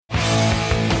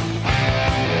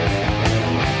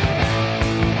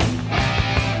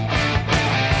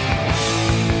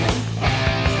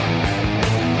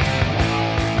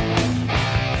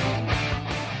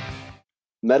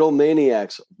Metal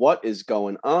Maniacs, what is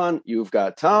going on? You've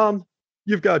got Tom.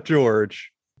 You've got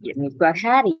George. You've got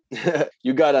Hattie.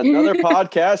 You got another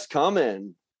podcast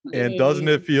coming. And doesn't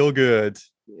it feel good?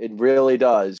 It really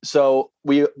does. So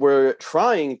we were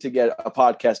trying to get a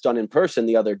podcast done in person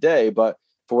the other day, but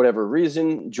for whatever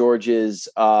reason, George's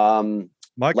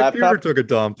my computer took a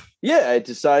dump. Yeah,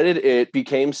 it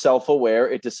became self-aware.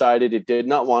 It decided it did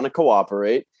not want to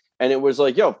cooperate. And it was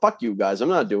like, yo, fuck you guys. I'm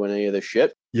not doing any of this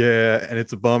shit. Yeah, and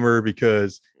it's a bummer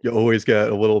because you always get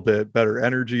a little bit better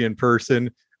energy in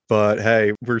person. But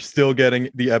hey, we're still getting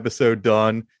the episode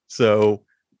done. So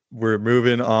we're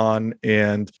moving on,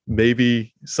 and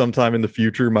maybe sometime in the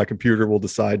future, my computer will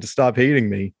decide to stop hating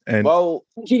me. And well,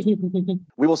 we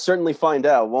will certainly find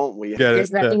out, won't we?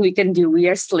 There's nothing we can do. We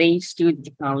are slaves to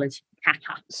technology.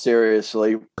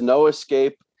 Seriously, no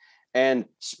escape. And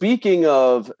speaking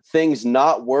of things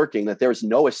not working that there's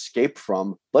no escape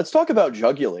from, let's talk about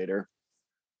Jugulator.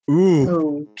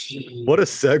 Ooh, okay. What a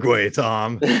segue,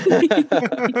 Tom.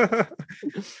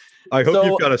 I hope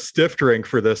you've got a stiff drink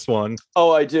for this one.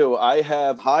 Oh, I do. I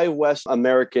have High West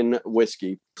American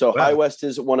whiskey. So wow. High West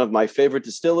is one of my favorite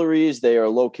distilleries. They are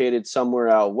located somewhere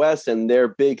out west, and their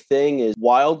big thing is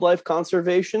wildlife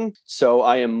conservation. So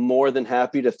I am more than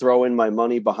happy to throw in my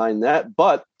money behind that.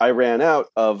 But I ran out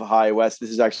of High West. This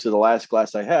is actually the last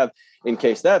glass I have. In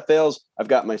case that fails, I've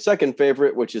got my second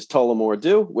favorite, which is Tullamore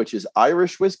Dew, which is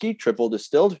Irish whiskey, triple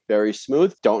distilled, very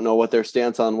smooth. Don't know what their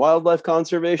stance on wildlife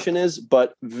conservation is,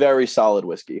 but very solid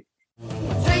whiskey.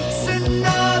 Takes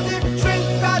another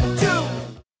drink or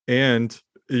two. And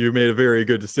you made a very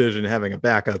good decision having a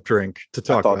backup drink to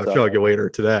talk about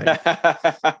Jugulator today.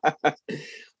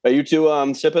 Are you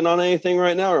two sipping on anything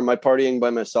right now, or am I partying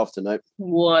by myself tonight?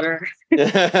 Water.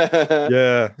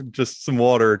 Yeah, just some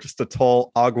water, just a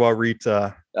tall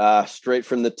Aguarita. Straight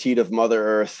from the teat of Mother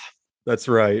Earth. That's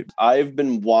right. I've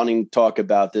been wanting to talk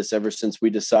about this ever since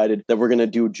we decided that we're going to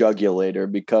do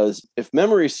Jugulator, because if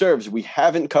memory serves, we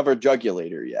haven't covered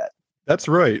Jugulator yet. That's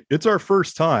right. It's our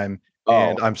first time. Oh.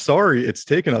 And I'm sorry it's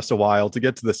taken us a while to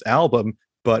get to this album,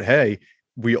 but hey,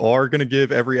 we are going to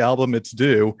give every album its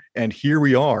due, and here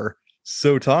we are.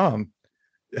 So, Tom,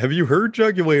 have you heard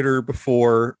Jugulator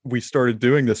before we started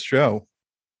doing this show?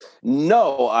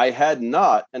 No, I had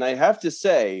not. And I have to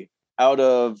say, out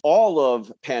of all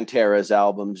of Pantera's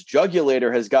albums,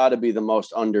 Jugulator has got to be the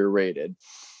most underrated.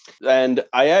 And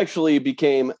I actually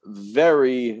became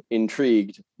very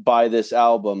intrigued by this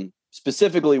album,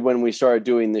 specifically when we started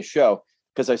doing this show,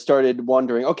 because I started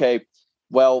wondering, okay,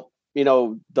 well, you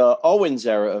know, the Owens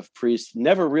era of Priest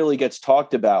never really gets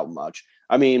talked about much.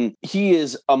 I mean, he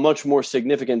is a much more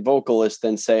significant vocalist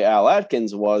than, say, Al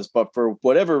Atkins was, but for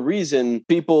whatever reason,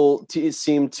 people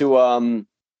seem to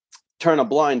turn a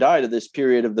blind eye to this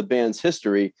period of the band's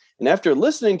history. And after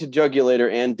listening to Jugulator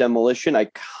and Demolition, I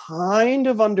kind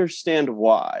of understand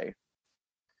why.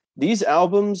 These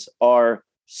albums are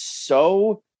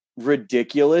so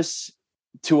ridiculous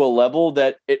to a level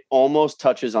that it almost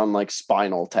touches on like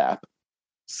Spinal Tap.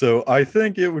 So I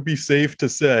think it would be safe to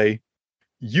say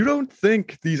you don't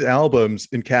think these albums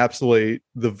encapsulate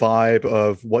the vibe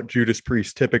of what Judas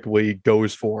Priest typically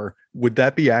goes for. Would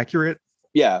that be accurate?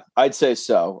 Yeah, I'd say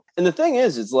so. And the thing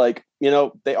is, it's like, you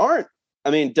know, they aren't,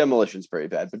 I mean, Demolition's pretty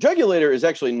bad, but Jugulator is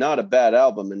actually not a bad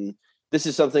album. And this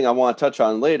is something I want to touch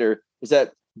on later, is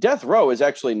that Death Row is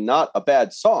actually not a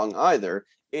bad song either.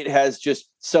 It has just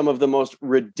some of the most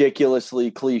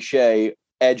ridiculously cliche,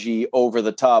 edgy,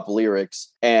 over-the-top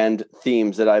lyrics and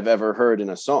themes that I've ever heard in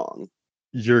a song.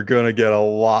 You're going to get a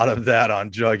lot of that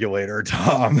on Jugulator,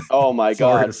 Tom. Oh, my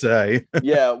God. Hard to say.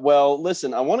 Yeah, well,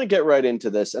 listen, I want to get right into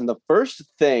this. And the first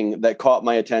thing that caught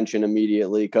my attention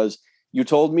immediately, because you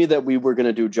told me that we were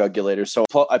going to do Jugulator. So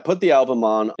I put the album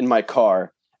on in my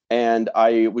car, and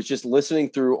I was just listening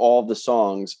through all of the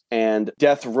songs, and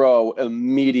Death Row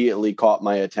immediately caught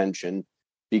my attention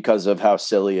because of how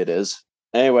silly it is.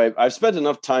 Anyway, I've spent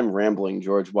enough time rambling,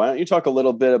 George. Why don't you talk a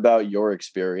little bit about your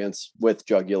experience with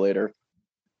Jugulator?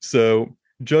 So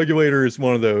Jugulator is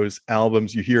one of those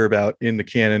albums you hear about in the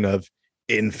canon of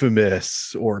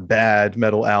infamous or bad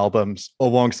metal albums,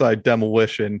 alongside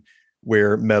Demolition,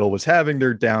 where metal was having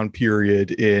their down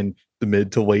period in the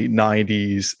mid to late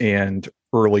 90s and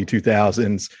early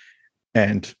 2000s.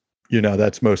 And, you know,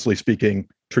 that's mostly speaking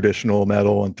traditional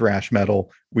metal and thrash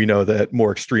metal. We know that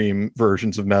more extreme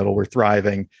versions of metal were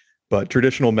thriving, but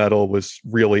traditional metal was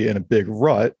really in a big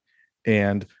rut.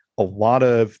 And a lot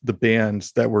of the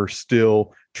bands that were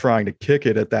still trying to kick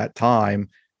it at that time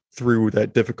through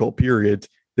that difficult period,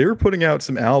 they were putting out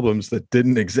some albums that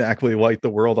didn't exactly light the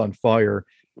world on fire.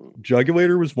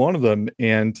 Jugulator was one of them,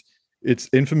 and its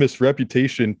infamous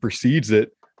reputation precedes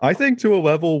it I think to a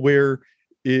level where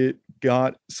it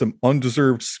got some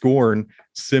undeserved scorn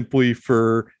simply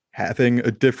for having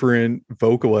a different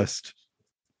vocalist.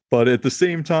 But at the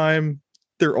same time,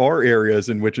 there are areas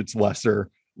in which it's lesser,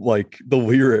 like the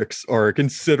lyrics are a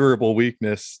considerable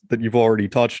weakness that you've already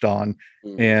touched on.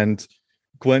 And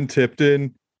Glenn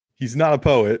Tipton, he's not a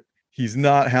poet. He's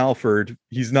not Halford.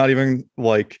 He's not even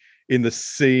like in the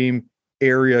same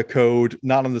area code,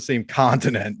 not on the same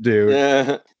continent, dude.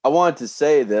 Yeah. I wanted to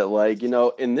say that, like,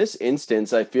 in this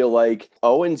instance, I feel like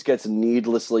Owens gets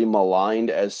needlessly maligned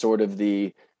as sort of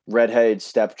the redheaded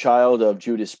stepchild of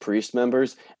Judas Priest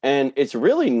members. And it's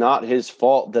really not his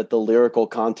fault that the lyrical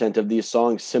content of these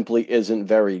songs simply isn't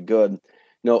very good.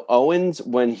 Owens,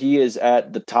 when he is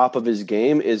at the top of his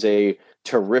game, is a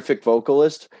terrific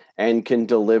vocalist and can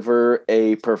deliver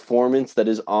a performance that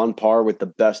is on par with the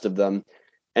best of them.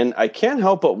 And I can't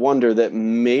help but wonder that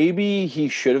maybe he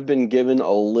should have been given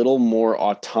a little more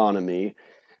autonomy.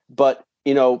 But,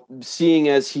 seeing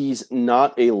as he's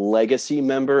not a legacy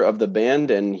member of the band,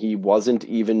 and he wasn't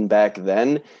even back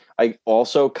then, I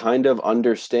also kind of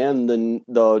understand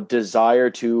the desire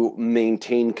to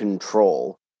maintain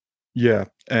control. Yeah,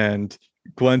 and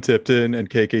Glenn Tipton and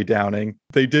KK Downing,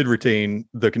 they did retain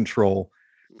the control,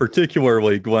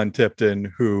 particularly Glenn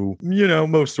Tipton, who,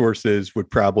 most sources would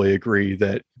probably agree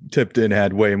that Tipton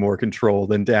had way more control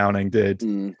than Downing did.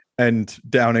 And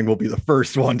Downing will be the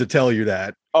first one to tell you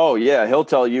that. Oh, yeah, he'll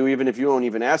tell you even if you won't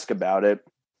even ask about it.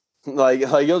 Like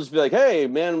you'll just be like, hey,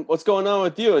 man, what's going on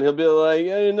with you? And he'll be like,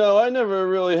 I never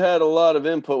really had a lot of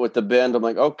input with the band. I'm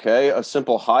like, okay, a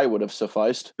simple hi would have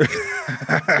sufficed.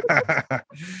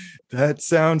 That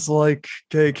sounds like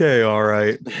KK, all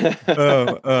right.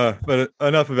 But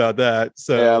enough about that.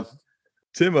 So yeah.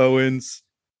 Tim Owens,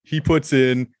 he puts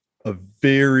in a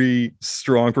very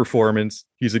strong performance.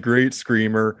 He's a great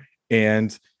screamer.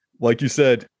 And like you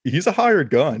said, he's a hired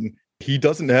gun. He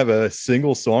doesn't have a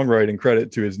single songwriting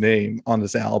credit to his name on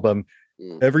this album.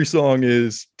 Every song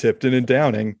is Tipton and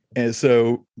Downing. And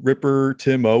so Ripper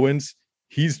Tim Owens,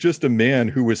 he's just a man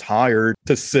who was hired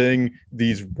to sing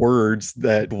these words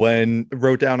that Glenn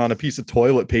wrote down on a piece of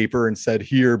toilet paper and said,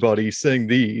 here, buddy, sing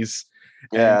these.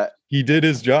 Yeah. And he did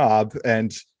his job,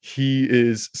 and he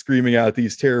is screaming out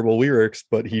these terrible lyrics,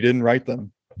 but he didn't write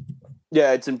them.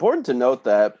 Yeah, it's important to note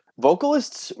that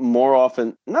vocalists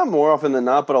not more often than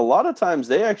not, but a lot of times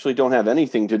they actually don't have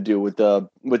anything to do with the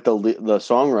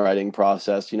songwriting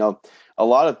process. A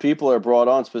lot of people are brought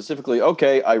on specifically,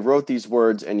 okay, I wrote these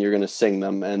words and you're going to sing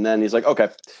them. And then he's like, okay.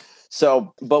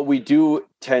 So, but we do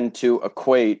tend to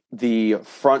equate the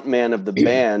front man of the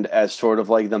band as sort of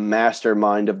like the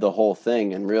mastermind of the whole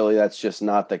thing. And really, that's just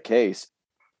not the case.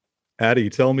 Addie,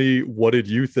 tell me, what did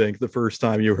you think the first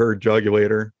time you heard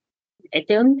Jugulator? I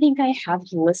don't think I have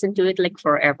listened to it like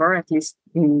forever, at least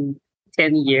 10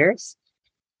 years.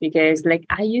 Because like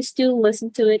I used to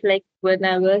listen to it like when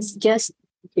I was just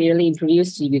barely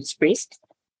introduced to Judas Priest.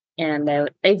 And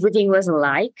everything was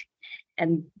alike.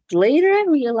 And later I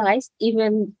realized,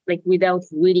 even like without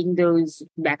reading those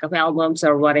backup albums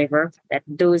or whatever, that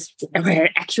those were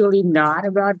actually not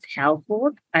about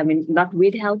Halford. I mean, not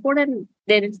with Halford. And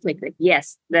then it's like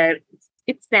yes, that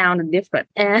it sounded different.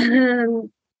 And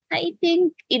I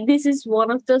think this is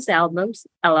one of those albums,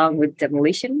 along with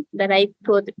Demolition, that I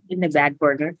put in the back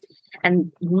burner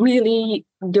and really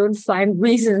don't find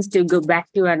reasons to go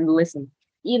back to and listen.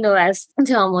 As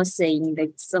Tom was saying,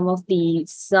 like some of the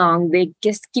songs, they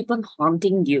just keep on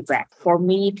haunting you back. For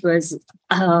me, it was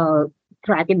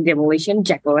track in Demolition,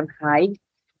 Jekyll and Hyde.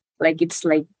 Like it's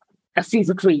like a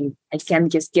fever dream. I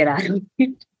can't just get out of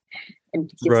it.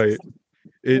 And right.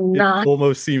 It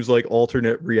almost seems like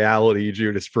alternate reality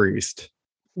Judas Priest.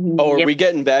 Oh, are we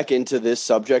getting back into this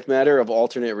subject matter of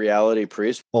alternate reality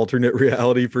Priest? Alternate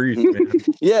reality Priest, man.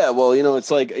 Yeah, well, it's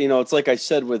like I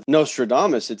said with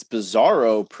Nostradamus, it's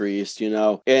bizarro Priest,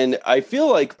 And I feel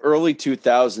like early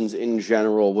 2000s in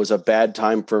general was a bad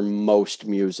time for most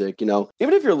music, Even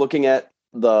if you're looking at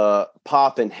the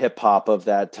pop and hip hop of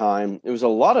that time, it was a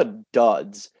lot of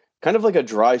duds, kind of like a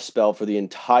dry spell for the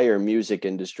entire music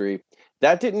industry.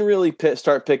 That didn't really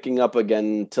start picking up again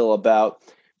until about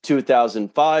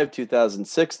 2005,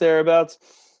 2006, thereabouts,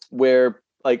 where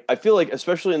like I feel like,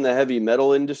 especially in the heavy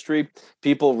metal industry,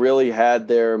 people really had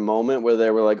their moment where they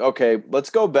were like, okay,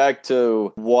 let's go back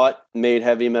to what made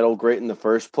heavy metal great in the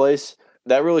first place.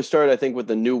 That really started, I think, with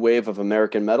the new wave of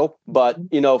American metal. But,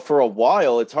 for a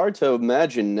while, it's hard to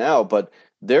imagine now, but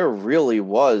there really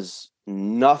was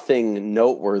nothing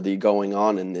noteworthy going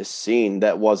on in this scene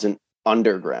that wasn't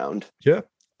underground. Yeah,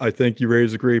 I think you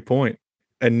raise a great point.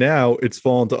 And now it's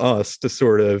fallen to us to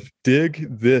sort of dig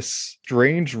this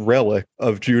strange relic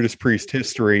of Judas Priest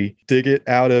history, dig it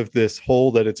out of this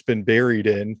hole that it's been buried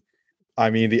in.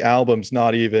 I mean, the album's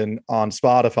not even on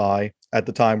Spotify at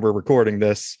the time we're recording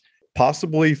this,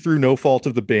 possibly through no fault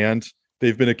of the band.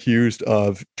 They've been accused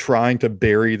of trying to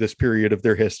bury this period of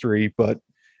their history, but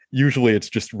usually it's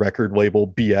just record label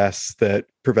BS that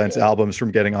prevents albums from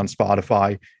getting on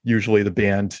Spotify. Usually the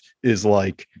band is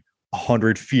like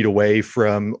 100 feet away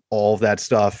from all of that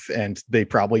stuff, and they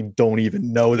probably don't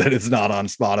even know that it's not on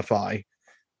Spotify.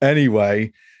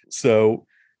 Anyway, so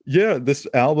yeah, this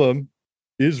album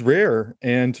is rare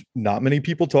and not many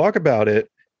people talk about it.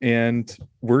 And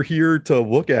we're here to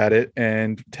look at it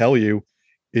and tell you,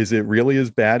 is it really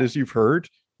as bad as you've heard?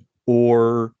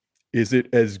 Or is it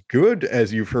as good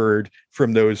as you've heard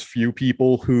from those few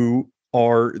people who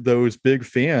are those big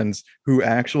fans who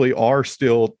actually are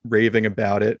still raving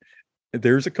about it?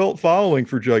 There's a cult following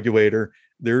for Jugulator.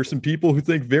 There are some people who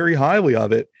think very highly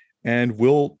of it, and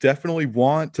we'll definitely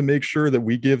want to make sure that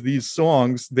we give these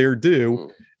songs their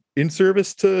due in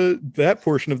service to that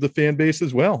portion of the fan base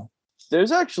as well.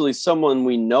 There's actually someone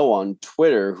we know on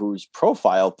Twitter whose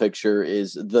profile picture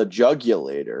is the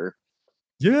Jugulator.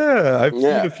 Yeah, I've seen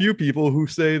a few people who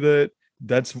say that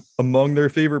that's among their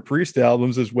favorite Priest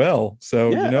albums as well. So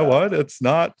you know what? It's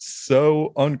not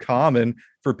so uncommon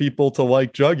for people to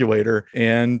like Jugulator.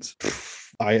 And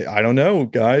I don't know,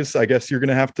 guys. I guess you're going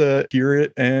to have to hear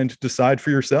it and decide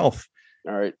for yourself.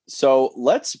 All right. So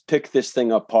let's pick this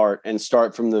thing apart and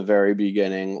start from the very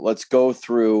beginning. Let's go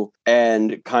through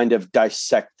and kind of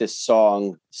dissect this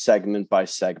song segment by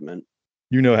segment.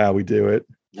 You know how we do it.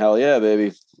 Hell yeah,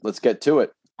 baby. Let's get to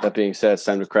it. That being said, it's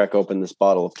time to crack open this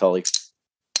bottle of Tully.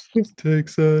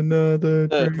 Takes another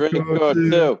drink or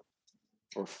two.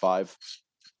 Or 5.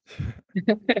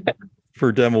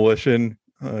 For Demolition,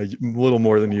 a little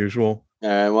more than usual. All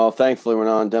right. Well, thankfully, we're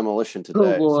not on Demolition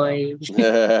today. Oh, boy.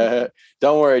 So.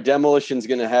 Don't worry. Demolition's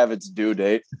going to have its due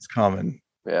date. It's coming.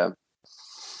 Yeah.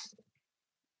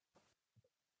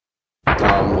 Oh,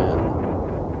 man.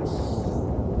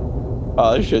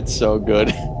 Oh, this shit's so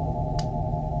good.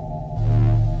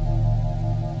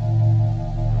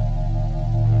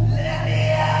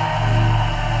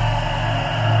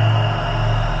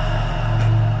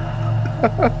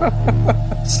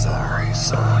 Sorry,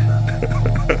 son.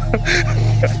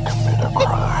 Commit a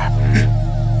crime.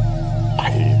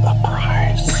 Pay the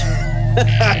price.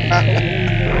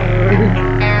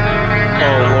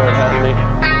 Oh, Lord, help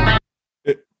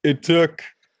me. It took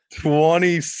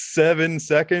 27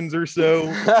 seconds or so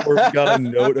before we got a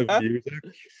note of music.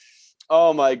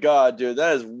 Oh my God, dude,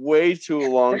 that is way too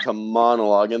long to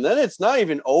monologue. And then it's not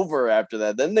even over after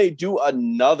that. Then they do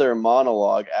another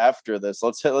monologue after this.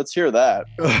 Let's hear that.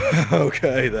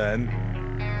 Okay, then.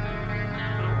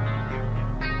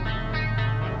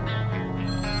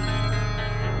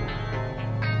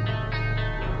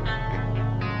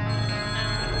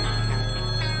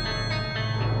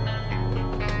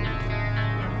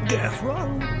 Death row?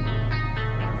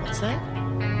 What's that?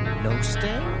 No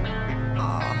stay?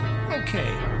 Ah,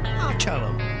 okay. I'll tell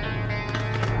him.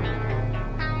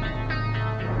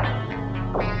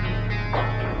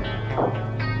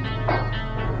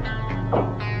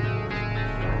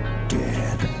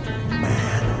 Dead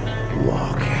man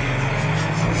walking.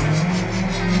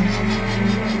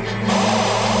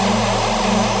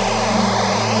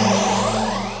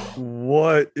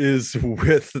 What is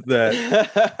with that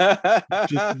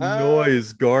just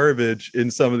noise garbage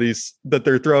in some of these that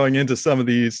they're throwing into some of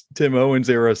these Tim Owens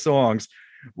era songs?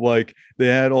 Like they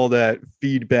had all that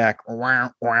feedback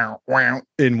wow, wow, wow,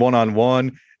 in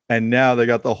One-on-One, and now they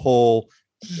got the whole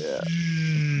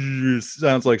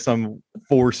sounds like some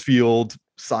force field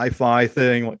sci-fi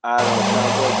thing. Like, I don't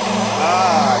know.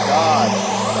 God.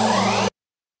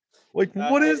 Like,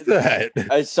 what is that?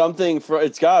 It's something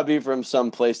it's gotta be from some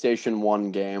PlayStation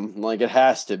 1 game. Like, it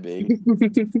has to be.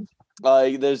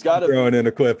 Like, there's gotta be. Throwing in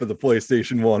a clip of the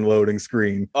PlayStation 1 loading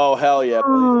screen. Oh, hell yeah.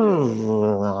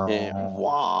 And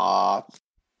wah.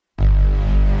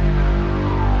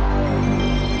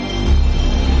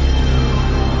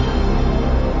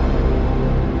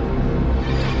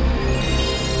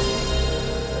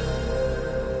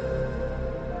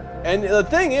 And the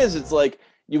thing is, it's like,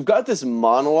 you've got this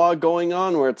monologue going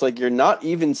on where it's like you're not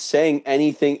even saying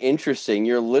anything interesting.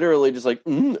 You're literally just like,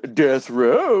 death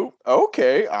row.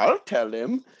 Okay, I'll tell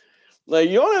him. Like,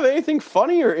 you don't have anything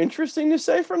funny or interesting to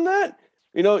say from that?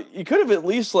 You know, you could have at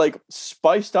least, like,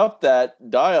 spiced up that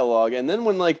dialogue. And then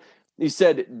when, like, you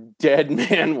said, dead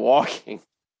man walking,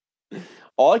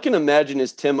 All I can imagine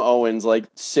is Tim Owens like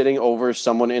sitting over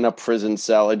someone in a prison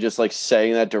cell and just like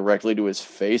saying that directly to his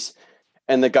face.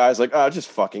 And the guy's like, oh, just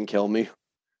fucking kill me.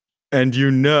 And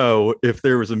if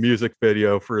there was a music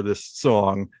video for this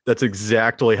song, that's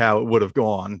exactly how it would have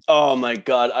gone. Oh my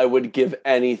God. I would give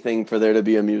anything for there to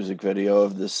be a music video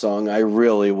of this song. I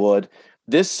really would.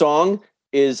 This song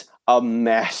is a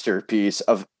masterpiece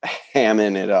of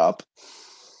hamming it up.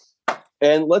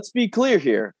 And let's be clear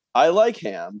here. I like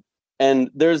Ham.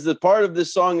 And there's the part of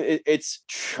this song, it's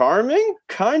charming,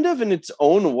 kind of in its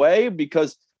own way,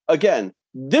 because, again,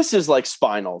 this is like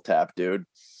Spinal Tap, dude.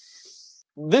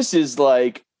 This is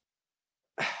like...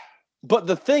 But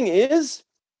the thing is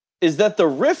that the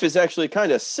riff is actually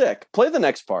kind of sick. Play the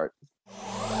next part.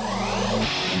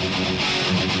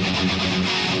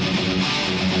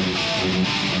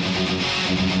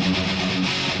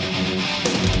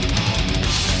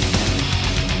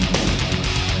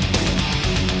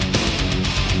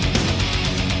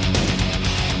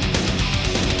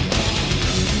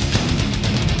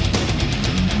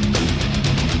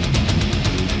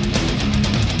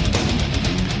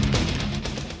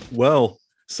 Well,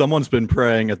 someone's been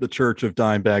praying at the Church of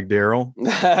Dimebag Darrell.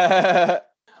 Yeah,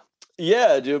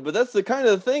 dude, but that's the kind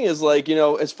of thing is like,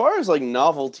 as far as like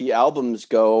novelty albums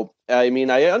go, I mean,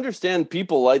 I understand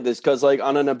people like this because like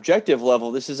on an objective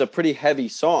level, this is a pretty heavy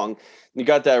song. You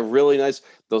got that really nice,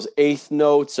 those eighth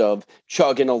notes of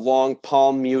chugging along,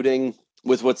 palm muting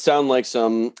with what sound like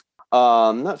some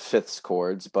not fifths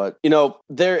chords, but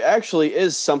there actually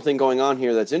is something going on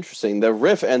here that's interesting. The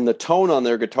riff and the tone on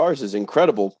their guitars is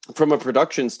incredible. From a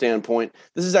production standpoint,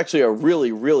 this is actually a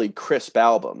really, really crisp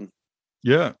album.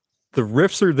 Yeah, the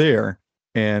riffs are there.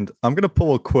 And I'm going to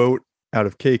pull a quote out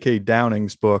of KK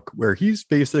Downing's book where he's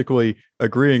basically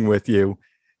agreeing with you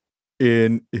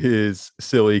in his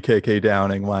silly KK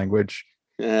Downing language.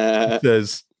 He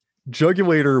says,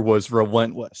 Jugulator was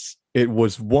relentless. It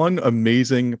was one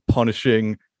amazing,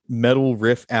 punishing metal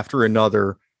riff after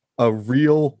another, a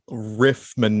real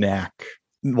riff-manac,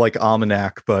 like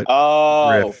almanac, but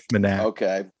riff-manac.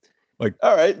 Okay. Like,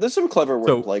 all right, there's some clever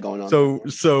wordplay going on.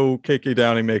 So KK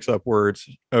Downing makes up words.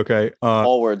 Okay.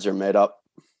 All words are made up.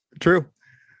 True.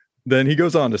 Then he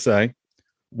goes on to say,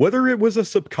 whether it was a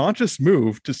subconscious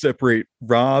move to separate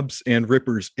Rob's and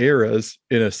Ripper's eras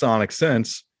in a sonic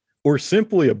sense, or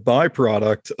simply a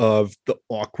byproduct of the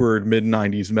awkward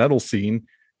mid-90s metal scene,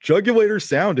 Jugulator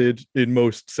sounded, in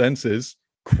most senses,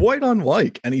 quite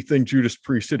unlike anything Judas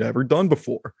Priest had ever done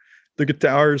before. The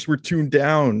guitars were tuned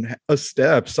down a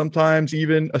step, sometimes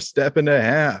even a step and a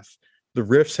half. The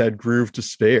riffs had groove to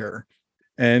spare.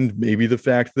 And maybe the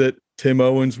fact that Tim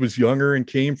Owens was younger and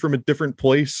came from a different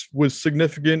place was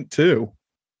significant too.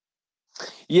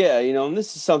 Yeah, and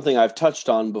this is something I've touched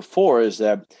on before, is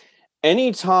that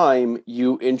anytime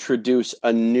you introduce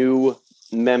a new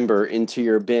member into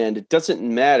your band, it doesn't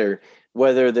matter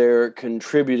whether they're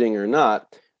contributing or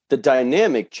not. The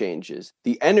dynamic changes,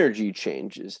 the energy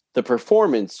changes, the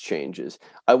performance changes.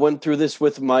 I went through this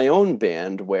with my own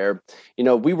band where,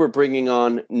 we were bringing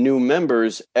on new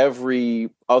members every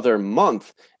other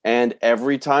month. And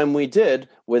every time we did,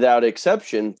 without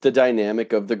exception, the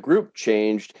dynamic of the group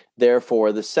changed.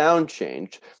 Therefore, the sound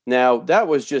changed. Now, that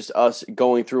was just us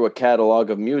going through a catalog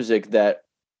of music that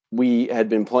we had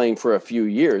been playing for a few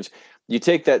years. You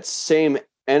take that same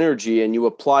energy and you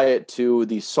apply it to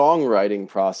the songwriting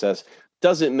process.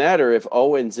 Doesn't matter if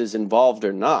Owens is involved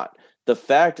or not. The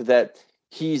fact that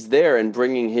he's there and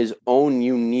bringing his own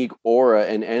unique aura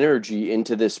and energy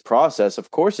into this process, of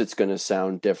course it's going to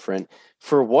sound different.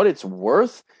 For what it's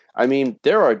worth, I mean,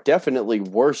 there are definitely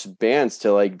worse bands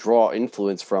to like draw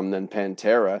influence from than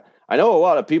Pantera. I know a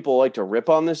lot of people like to rip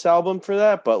on this album for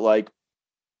that, but like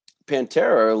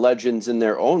Pantera are legends in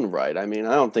their own right. I mean,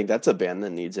 I don't think that's a band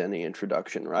that needs any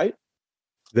introduction, right?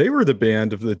 They were the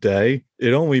band of the day.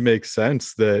 It only makes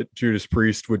sense that Judas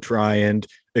Priest would try and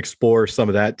explore some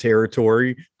of that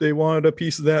territory. They wanted a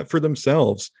piece of that for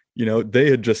themselves. They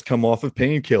had just come off of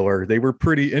Painkiller. They were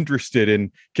pretty interested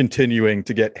in continuing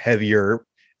to get heavier.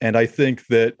 And I think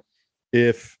that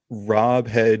if Rob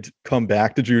had come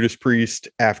back to Judas Priest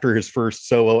after his first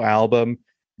solo album,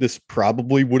 this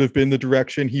probably would have been the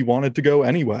direction he wanted to go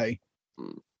anyway.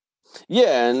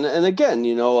 Yeah, and again,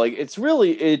 like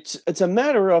it's a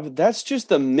matter of that's just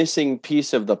the missing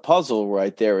piece of the puzzle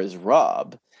right there is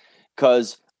Rob.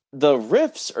 Because the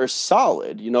riffs are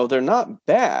solid, they're not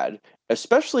bad,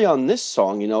 especially on this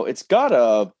song. It's got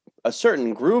a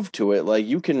certain groove to it, like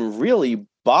you can really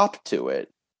bop to it.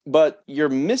 But you're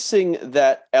missing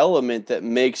that element that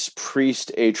makes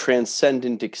Priest a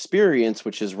transcendent experience,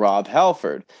 which is Rob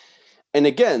Halford. And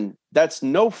again, that's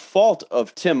no fault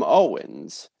of Tim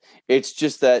Owens. It's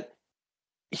just that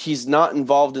he's not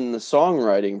involved in the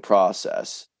songwriting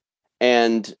process.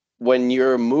 And when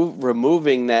you're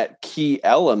removing that key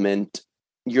element,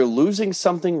 you're losing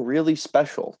something really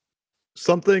special.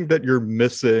 Something that you're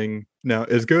missing now,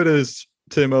 as good as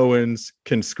Tim Owens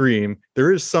can scream,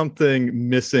 there is something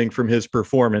missing from his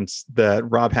performance that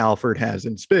Rob Halford has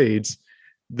in spades.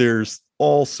 There's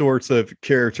all sorts of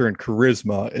character and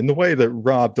charisma in the way that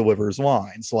Rob delivers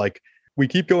lines. Like, we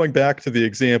keep going back to the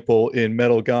example in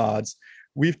Metal Gods.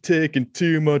 We've taken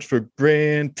too much for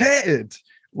granted.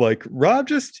 Like, Rob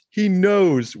he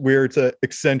knows where to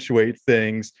accentuate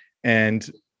things,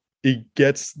 and he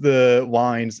gets the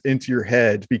lines into your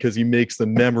head because he makes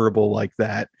them memorable like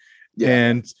that. Yeah.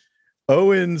 And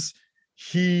Owens,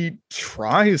 he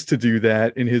tries to do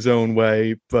that in his own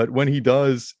way, but when he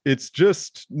does, it's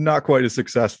just not quite as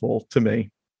successful to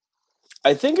me.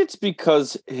 I think it's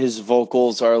because his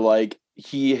vocals are like,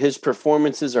 his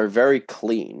performances are very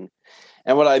clean.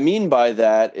 And what I mean by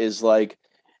that is like,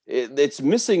 it's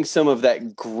missing some of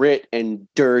that grit and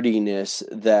dirtiness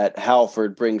that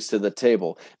Halford brings to the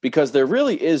table, because there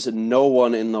really is no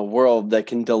one in the world that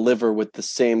can deliver with the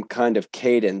same kind of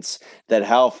cadence that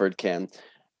Halford can.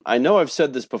 I know I've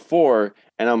said this before,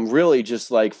 and I'm really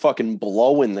just like fucking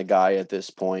blowing the guy at this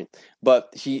point, but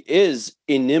he is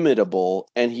inimitable,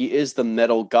 and he is the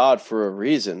metal god for a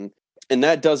reason. And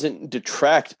that doesn't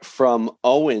detract from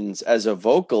Owens as a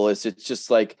vocalist. It's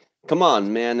just like, come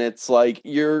on, man. It's like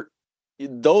I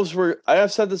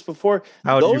have said this before.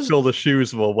 How do you fill the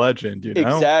shoes of a legend, you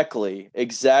know?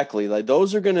 Exactly. Like,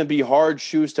 those are going to be hard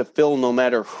shoes to fill no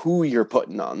matter who you're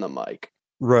putting on the mic.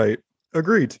 Right.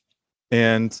 Agreed.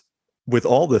 And with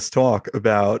all this talk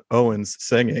about Owens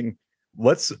singing,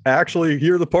 let's actually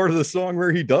hear the part of the song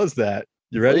where he does that.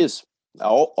 You ready? Please.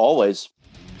 Always.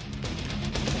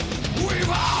 We've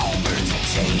all been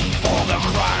detained for the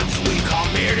crimes we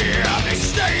committed. They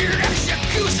stay in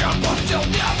execution, but they'll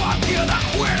never get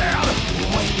acquitted.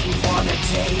 Waiting for the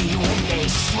day when they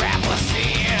strap us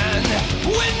in.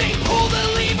 When they pull the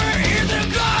lever, hear the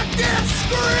goddamn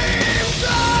screams.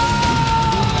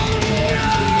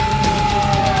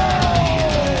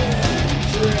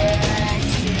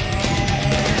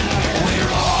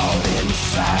 We're all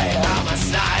inside,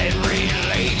 homicide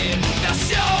related. They'll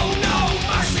show no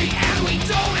mercy, and we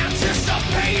don't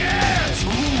anticipate it.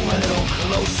 Ooh, a little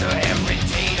closer every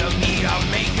day to meet our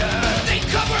maker. They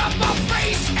cover up our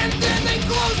face, and then they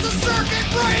close the circuit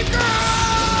breaker.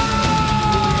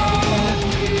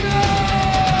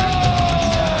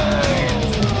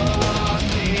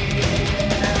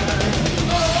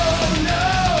 Oh no,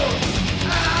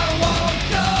 I won't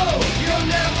go. You'll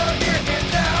never get me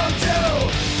down to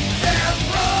death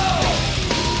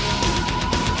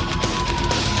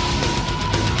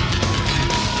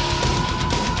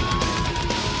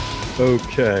row.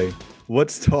 Okay.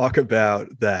 Let's talk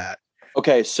about that.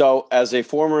 Okay, so as a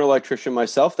former electrician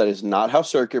myself, that is not how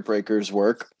circuit breakers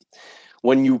work.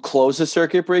 When you close a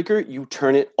circuit breaker, you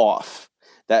turn it off.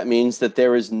 That means that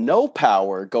there is no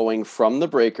power going from the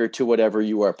breaker to whatever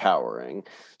you are powering.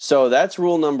 So that's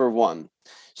rule number one.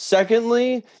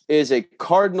 Secondly, is a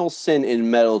cardinal sin in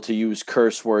metal to use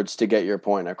curse words to get your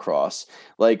point across.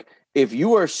 Like, if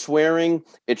you are swearing,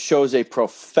 it shows a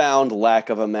profound lack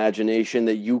of imagination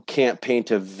that you can't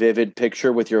paint a vivid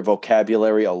picture with your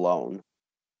vocabulary alone.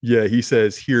 Yeah, he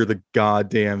says, hear the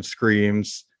goddamn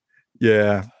screams.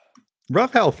 Yeah.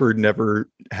 Rob Halford never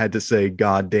had to say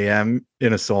goddamn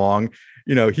in a song.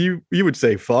 You know, he would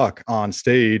say fuck on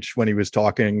stage when he was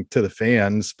talking to the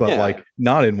fans, but like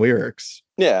not in lyrics.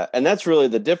 Yeah, and that's really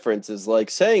the difference, is like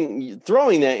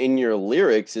throwing that in your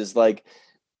lyrics is like,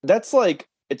 that's like,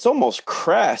 it's almost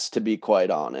crass, to be quite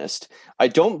honest. I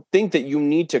don't think that you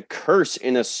need to curse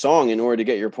in a song in order to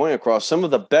get your point across. Some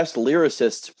of the best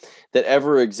lyricists that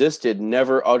ever existed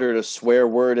never uttered a swear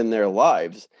word in their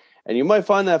lives. And you might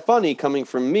find that funny coming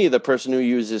from me, the person who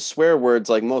uses swear words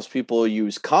like most people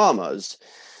use commas.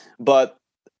 But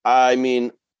I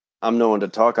mean, I'm no one to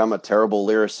talk. I'm a terrible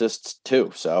lyricist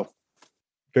too, so.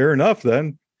 Fair enough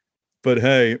then. But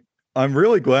hey, I'm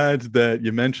really glad that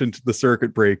you mentioned the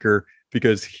circuit breaker,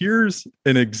 because here's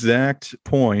an exact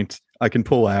point I can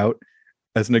pull out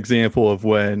as an example of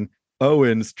when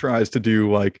Owens tries to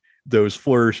do like those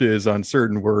flourishes on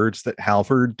certain words that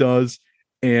Halford does,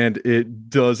 and it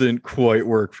doesn't quite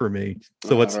work for me.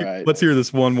 So let's hear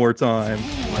this one more time.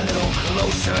 A little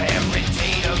closer every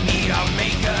day to meet our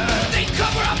maker. They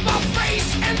cover up our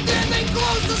face, and then they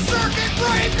close the circuit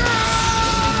breaker.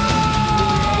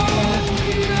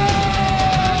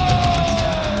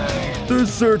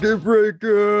 There's Circuit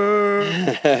breaker.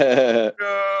 No.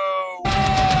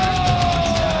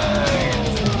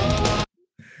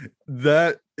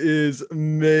 That is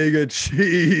mega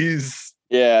cheese.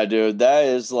 Yeah, dude, that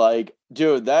is like,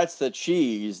 dude, that's the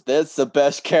cheese. That's the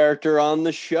best character on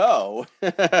the show.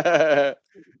 Yeah,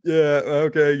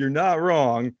 okay, you're not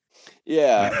wrong.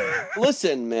 Yeah.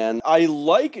 Listen, man, I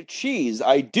like cheese.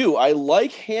 I do. I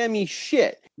like hammy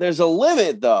shit. There's a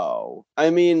limit, though.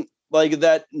 I mean, like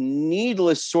that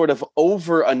needless sort of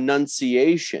over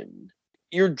enunciation.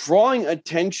 You're drawing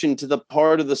attention to the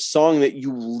part of the song that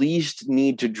you least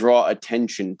need to draw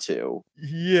attention to.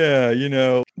 Yeah, you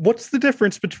know, what's the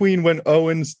difference between when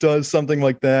Owens does something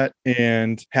like that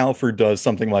and Halford does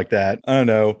something like that? I don't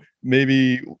know.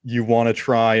 Maybe you want to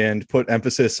try and put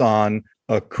emphasis on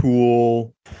a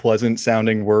cool, pleasant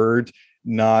sounding word,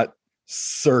 not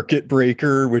circuit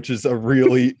breaker, which is a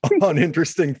really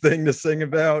uninteresting thing to sing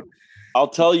about. I'll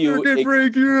tell you. Circuit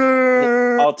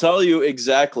breaker. I'll tell you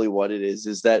exactly what it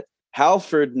is that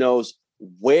Halford knows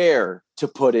where to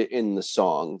put it in the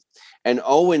song. And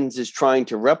Owens is trying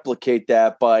to replicate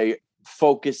that by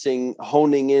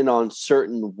honing in on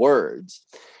certain words.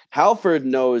 Halford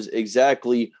knows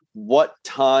exactly what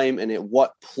time and at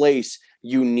what place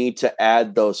you need to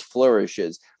add those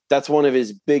flourishes. That's one of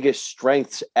his biggest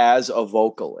strengths as a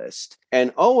vocalist.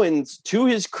 And Owens, to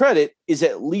his credit, is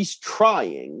at least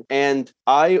trying. And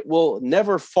I will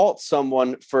never fault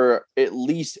someone for at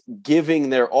least giving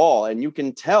their all. And you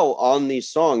can tell on these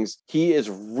songs, he is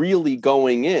really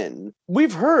going in.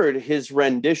 We've heard his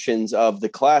renditions of the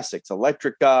classics,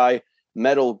 Electric Guy,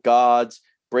 Metal Gods,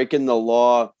 Breaking the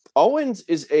Law. Owens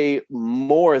is a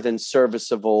more than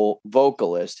serviceable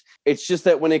vocalist. It's just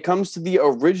that when it comes to the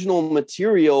original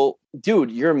material,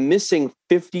 dude, you're missing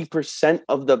 50%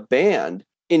 of the band.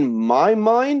 In my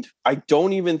mind, I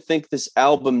don't even think this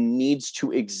album needs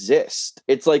to exist.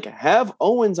 It's like, have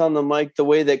Owens on the mic the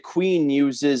way that Queen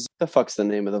uses... The fuck's the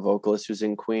name of the vocalist who's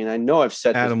in Queen? I know I've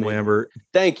said Adam Lambert.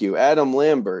 Thank you, Adam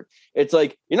Lambert. It's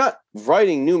like, you're not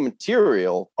writing new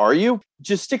material, are you?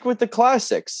 Just stick with the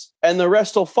classics and the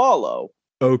rest will follow.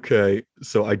 Okay,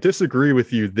 so I disagree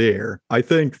with you there. I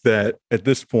think that at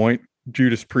this point,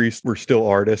 Judas Priest were still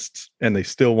artists and they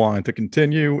still wanted to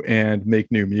continue and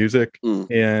make new music.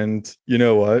 And you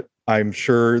know what? I'm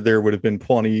sure there would have been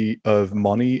plenty of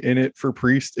money in it for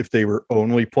Priest if they were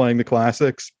only playing the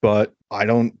classics, but I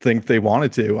don't think they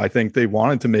wanted to. I think they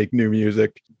wanted to make new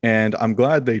music, and I'm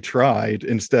glad they tried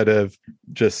instead of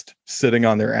just sitting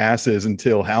on their asses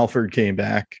until Halford came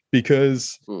back,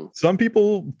 because some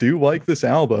people do like this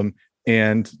album,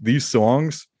 and these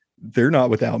songs, they're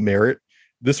not without merit.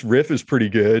 This riff is pretty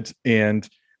good, and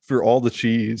for all the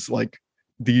cheese, like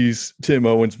these Tim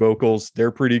Owens vocals,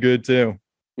 they're pretty good too.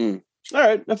 All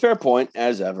right, a fair point,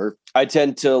 as ever. I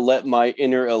tend to let my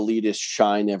inner elitist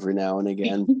shine every now and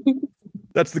again.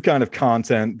 That's the kind of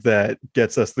content that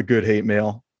gets us the good hate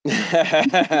mail.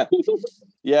 Yeah,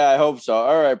 I hope so.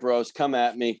 All right, bros, come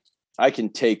at me. I can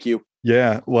take you.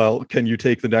 Yeah, well, can you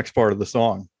take the next part of the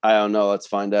song? I don't know. Let's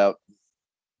find out.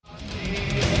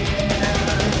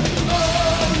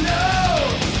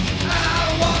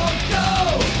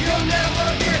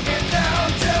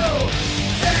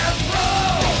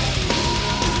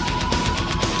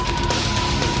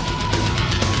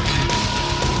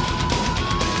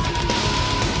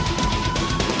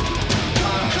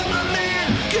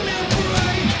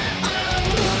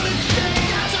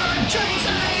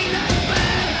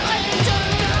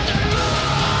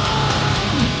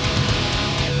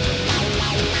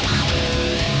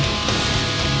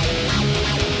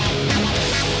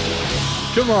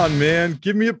 Come on, man.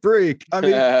 Give me a break. I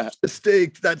mean,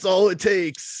 mistake. That's all it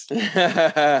takes.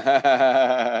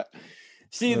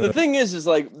 See, the thing is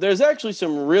like, there's actually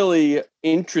some really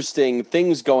interesting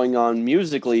things going on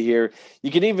musically here. You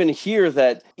can even hear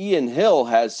that Ian Hill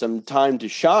has some time to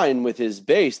shine with his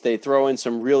bass. They throw in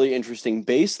some really interesting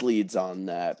bass leads on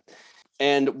that.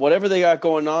 And whatever they got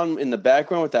going on in the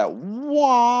background with that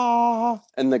wah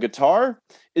and the guitar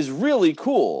is really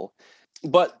cool.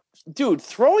 But dude,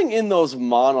 throwing in those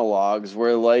monologues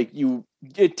where like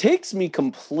it takes me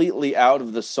completely out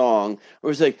of the song, where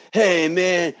it's like, hey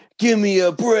man, give me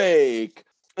a break.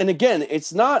 And again,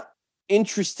 it's not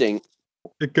interesting.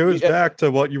 It goes back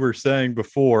to what you were saying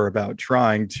before about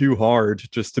trying too hard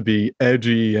just to be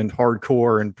edgy and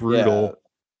hardcore and brutal. Yeah.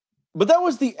 But that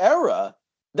was the era.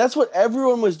 That's what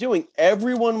everyone was doing.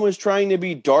 Everyone was trying to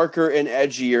be darker and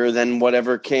edgier than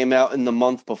whatever came out in the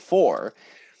month before.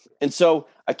 And so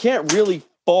I can't really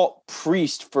fault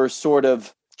Priest for sort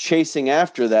of chasing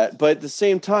after that. But at the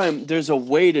same time, there's a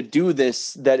way to do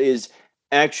this that is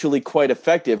actually quite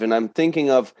effective. And I'm thinking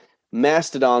of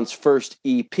Mastodon's first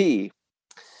EP,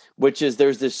 which is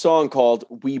there's this song called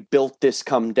 "We Built This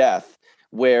Come Death,"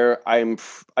 where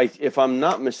if I'm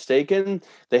not mistaken,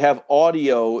 they have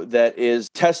audio that is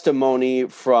testimony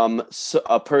from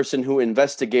a person who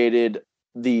investigated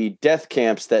the death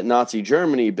camps that Nazi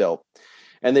Germany built.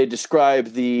 And they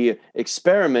describe the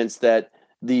experiments that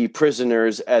the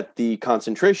prisoners at the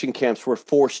concentration camps were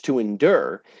forced to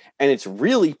endure. And it's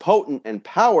really potent and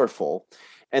powerful.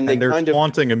 And they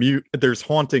there's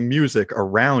haunting music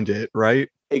around it, right?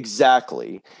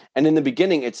 Exactly. And in the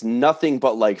beginning, it's nothing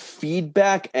but like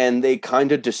feedback, and they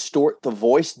kind of distort the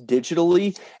voice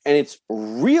digitally. And it's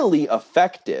really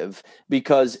effective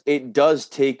because it does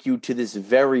take you to this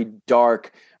very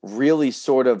dark, really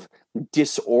sort of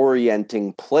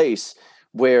disorienting place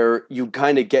where you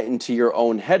kind of get into your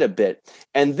own head a bit.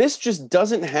 And this just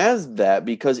doesn't have that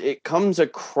because it comes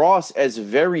across as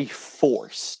very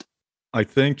forced. I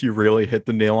think you really hit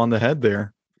the nail on the head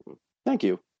there. Thank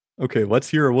you. Okay, let's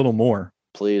hear a little more.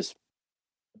 Please.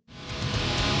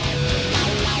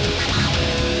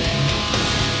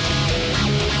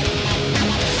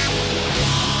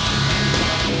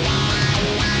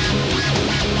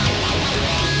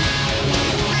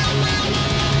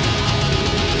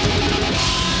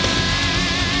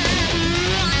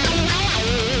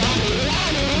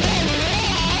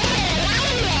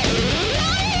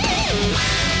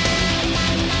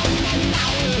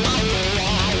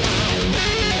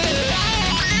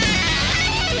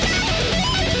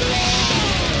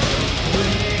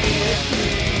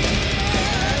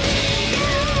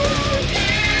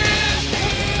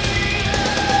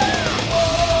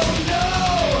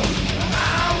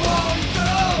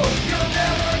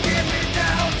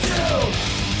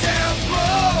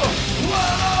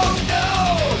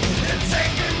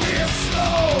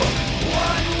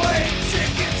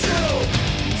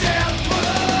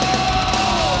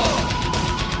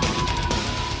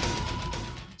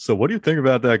 So what do you think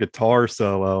about that guitar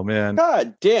solo, man?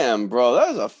 God damn, bro. That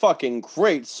was a fucking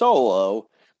great solo.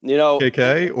 You know,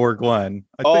 KK or Glenn?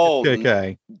 I think it's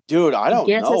KK. Dude, I don't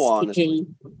Yes, know, it's honestly.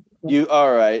 KK.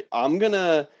 All right.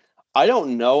 I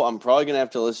don't know. I'm probably going to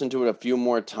have to listen to it a few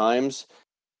more times.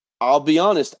 I'll be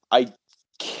honest. I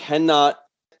cannot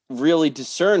really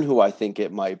discern who I think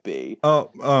it might be.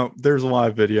 Oh, there's a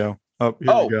live video. Oh,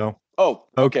 here we go. Oh,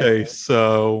 okay.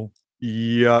 So,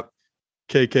 yep.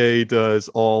 KK does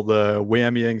all the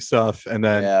whammying stuff, and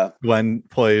then Glenn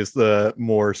plays the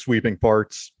more sweeping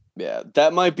parts. Yeah,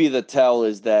 that might be the tell,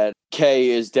 is that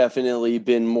K has definitely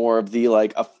been more of the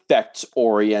like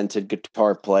effects-oriented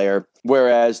guitar player,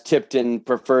 whereas Tipton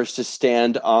prefers to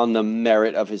stand on the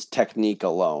merit of his technique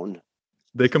alone.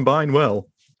 They combine well.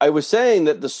 I was saying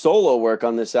that the solo work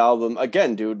on this album,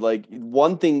 again, dude, like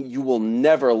one thing you will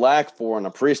never lack for on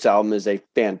a Priest album is a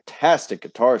fantastic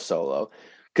guitar solo.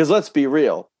 Because let's be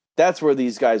real, that's where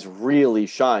these guys really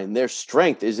shine. Their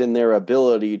strength is in their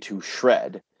ability to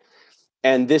shred.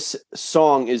 And this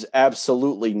song is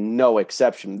absolutely no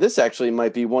exception. This actually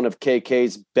might be one of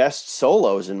KK's best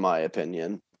solos, in my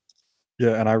opinion.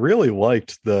 Yeah, and I really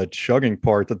liked the chugging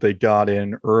part that they got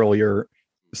in earlier.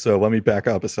 So let me back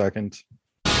up a second.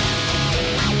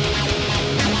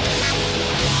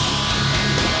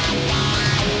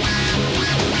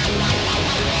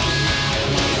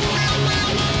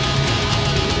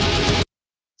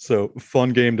 So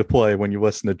fun game to play when you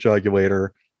listen to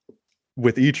Jugulator.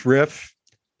 With each riff,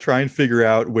 try and figure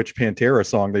out which Pantera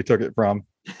song they took it from.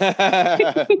 All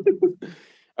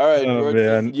right,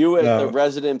 George, you as the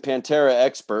resident Pantera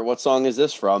expert, what song is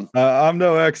this from? I'm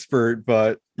no expert,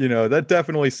 but that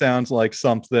definitely sounds like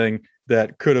something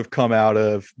that could have come out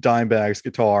of Dimebag's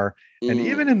guitar. And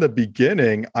even in the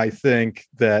beginning, I think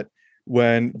that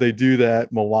when they do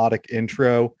that melodic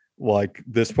intro, like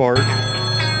this part.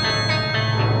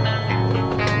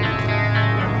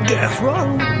 Death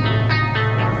Row.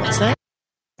 What's that?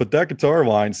 But that guitar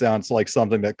line sounds like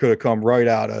something that could have come right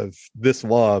out of This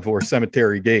Love or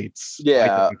Cemetery Gates.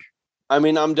 Yeah. I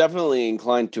mean, I'm definitely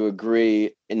inclined to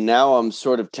agree. And now I'm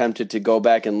sort of tempted to go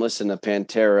back and listen to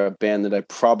Pantera, a band that I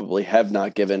probably have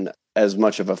not given as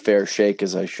much of a fair shake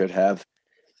as I should have.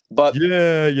 But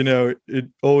yeah, it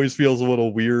always feels a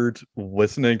little weird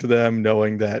listening to them,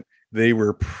 knowing that they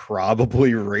were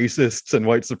probably racists and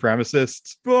white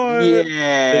supremacists, but they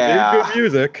made good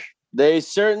music. They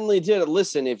certainly did.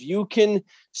 Listen, if you can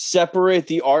separate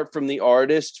the art from the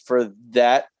artist for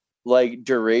that like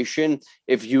duration,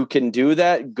 if you can do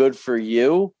that, good for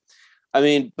you. I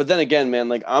mean, but then again, man,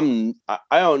 like I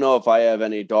don't know if I have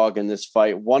any dog in this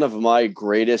fight. One of my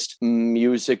greatest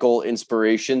musical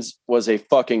inspirations was a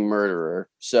fucking murderer.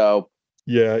 So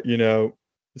yeah,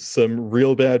 some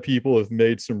real bad people have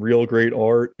made some real great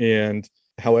art, and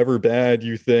however bad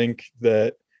you think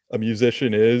that a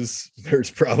musician is,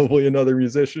 there's probably another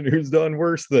musician who's done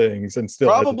worse things and still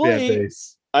has a fan Probably.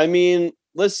 base. I mean,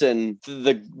 listen,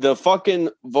 the fucking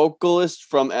vocalist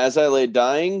from As I Lay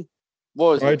Dying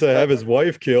was Tried to have his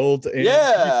wife killed, and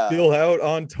Yeah. he's still out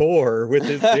on tour with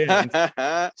his band.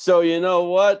 So you know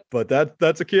what? But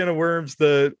that's a can of worms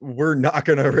that we're not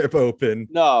going to rip open.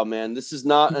 No, man, this is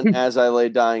not an As I Lay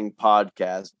Dying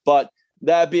podcast. But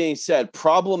that being said,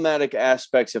 problematic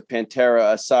aspects of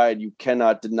Pantera aside, you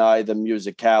cannot deny the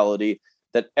musicality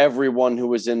that everyone who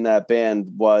was in that band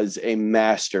was a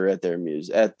master at their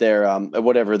music, at their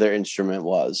whatever their instrument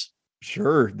was.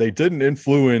 Sure, they didn't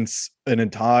influence an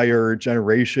entire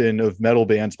generation of metal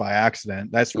bands by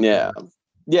accident. That's for Yeah. sure.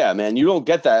 Yeah, man, you don't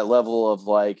get that level of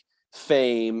like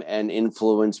fame and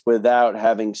influence without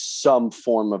having some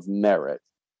form of merit.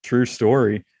 True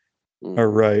story. Mm. All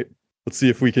right, let's see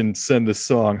if we can send this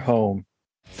song home.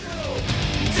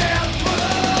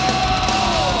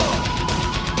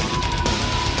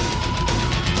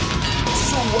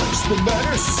 So what's the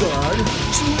matter, son?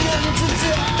 Too young to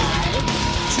die.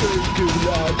 Take it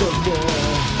like a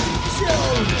man.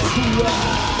 Don't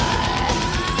cry.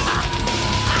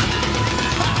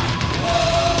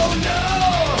 Oh no,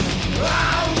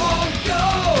 I won't go.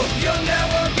 You'll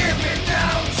never get me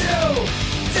down to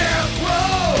death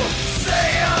row. Say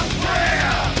a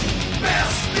prayer.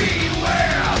 Best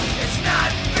beware. It's not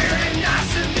very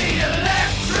nice in the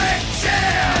electric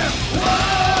chair.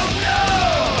 Whoa, no,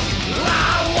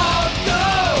 I won't go.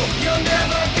 You'll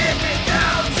never get me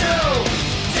down to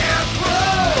death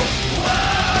row.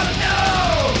 Whoa, no,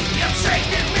 you're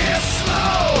taking me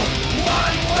slow.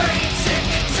 One-way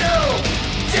ticket to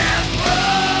death row.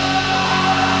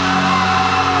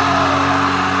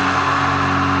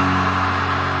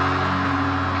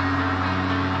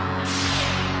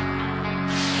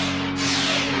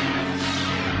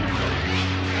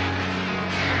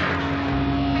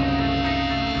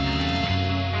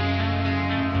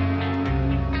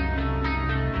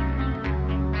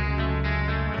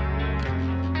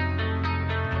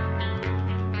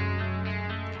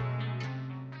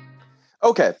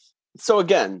 Okay, so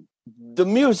again, the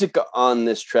music on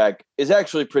this track is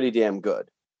actually pretty damn good.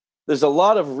 There's a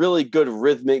lot of really good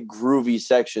rhythmic, groovy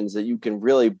sections that you can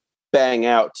really bang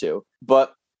out to.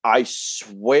 But I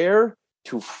swear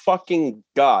to fucking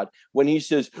God, when he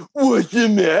says, "What's the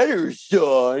matter,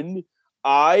 son?"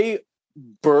 I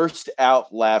burst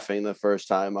out laughing the first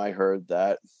time I heard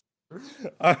that.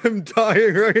 I'm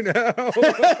dying right now.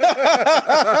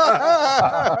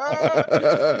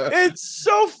 It's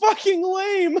so fucking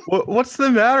lame. What's the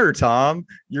matter, Tom?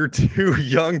 You're too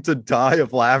young to die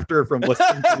of laughter from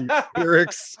listening to these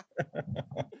lyrics.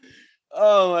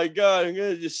 Oh my God, I'm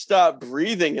going to just stop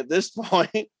breathing at this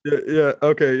point. Yeah,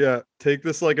 okay, yeah. Take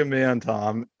this like a man,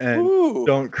 Tom, and Ooh.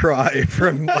 don't cry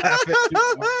from laughing.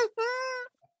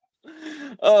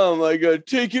 Oh my God,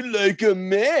 take it like a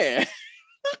man.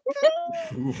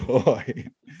 Boy.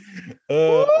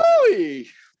 Ooh.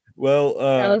 Well,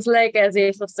 Sounds like as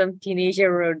if some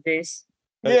teenager wrote this.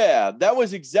 Yeah, that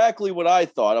was exactly what I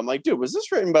thought. I'm like, dude, was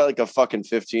this written by like a fucking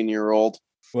 15-year-old?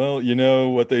 well, you know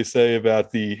what they say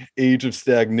about the age of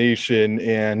stagnation,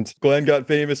 and Glenn got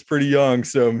famous pretty young,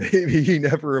 so maybe he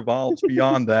never evolved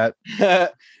beyond that.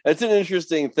 That's an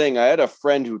interesting thing. I had a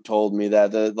friend who told me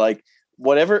that like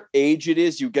whatever age it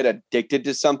is you get addicted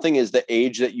to something is the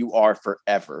age that you are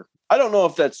forever. I don't know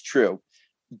if that's true,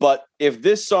 but if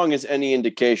this song is any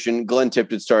indication, Glenn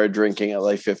Tipton started drinking at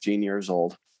like 15 years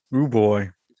old. Ooh, boy.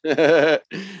 No,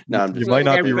 I'm You just might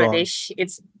not be They're wrong. British.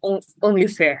 It's only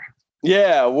fair.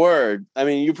 Yeah, word. I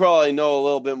mean, you probably know a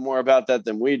little bit more about that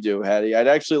than we do, Hattie. I'd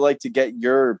actually like to get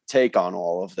your take on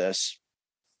all of this.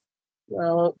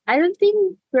 Well, I don't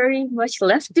think very much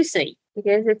left to say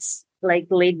because it's like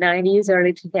late 90s,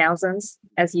 early 2000s.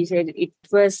 As you said, it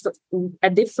was a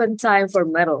different time for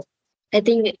metal. I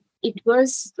think it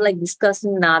was like discussed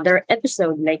in another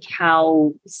episode, like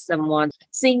how someone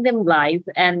sing them live,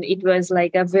 and it was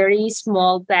like a very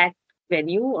small packed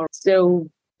venue. Or so,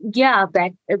 yeah,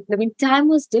 time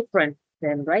was different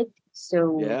then, right?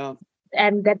 So, Yeah.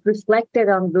 and that reflected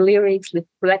on the lyrics,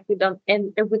 reflected on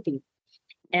and everything.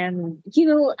 And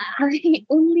I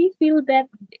only feel that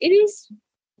it is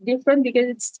different because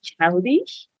it's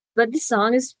childish, but the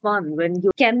song is fun when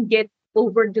you can get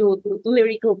over the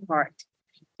lyrical part.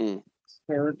 Mm.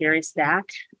 So there is that.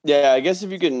 Yeah, I guess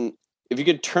if you can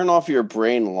turn off your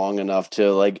brain long enough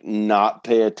to like not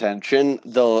pay attention,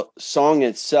 the song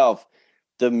itself,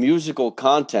 the musical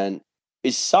content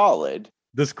is solid.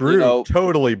 This groove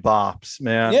totally bops,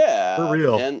 man. Yeah, for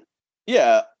real. And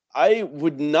Yeah, I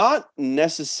would not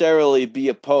necessarily be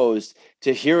opposed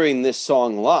to hearing this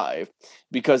song live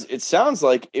because it sounds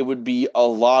like it would be a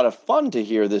lot of fun to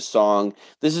hear this song.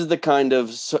 This is the kind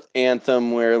of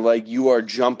anthem where like you are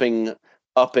jumping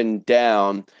up and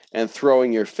down and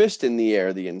throwing your fist in the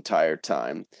air the entire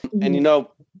time. And you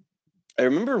know, I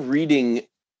remember reading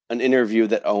an interview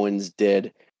that Owens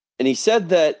did, and he said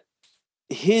that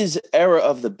his era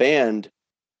of the band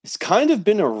has kind of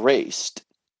been erased.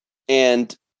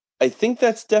 And I think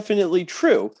that's definitely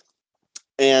true.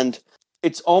 And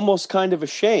it's almost kind of a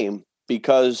shame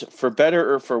because for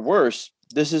better or for worse,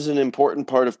 this is an important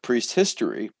part of Priest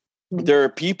history. There are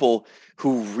people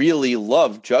who really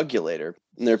love Jugulator,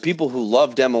 and there are people who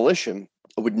love Demolition,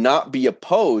 would not be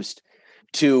opposed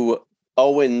to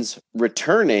Owens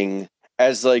returning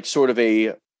as like sort of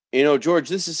a, you know, George,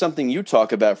 this is something you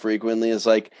talk about frequently, is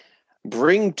like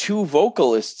bring two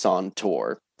vocalists on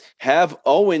tour. Have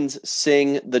Owens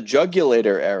sing the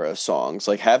Jugulator era songs,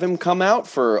 like have him come out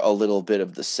for a little bit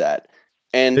of the set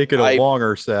and Make it a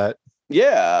longer set.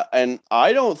 Yeah, and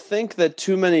I don't think that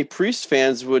too many Priest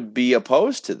fans would be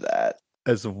opposed to that.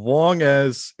 As long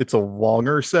as it's a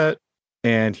longer set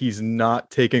and he's not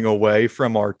taking away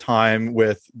from our time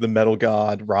with the metal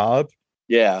god Rob.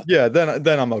 Yeah, then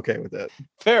I'm okay with it.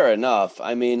 Fair enough.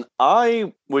 I mean,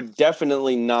 I would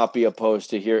definitely not be opposed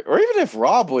to hear, or even if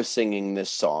Rob was singing this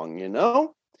song, you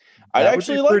know, I'd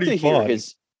actually like to hear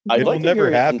his. It'll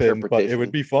never happen, but it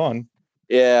would be fun.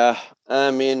 Yeah,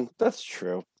 I mean, that's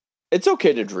true. It's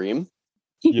okay to dream.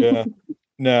 Yeah.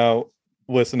 Now,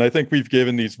 listen, I think we've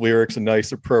given these lyrics a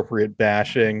nice, appropriate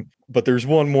bashing, but there's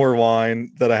one more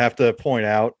line that I have to point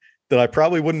out that I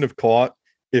probably wouldn't have caught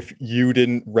if you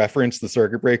didn't reference the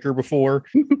circuit breaker before.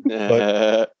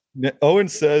 But Owen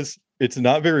says it's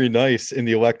not very nice in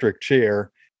the electric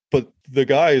chair, but the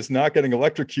guy is not getting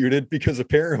electrocuted because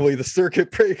apparently the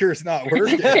circuit breaker is not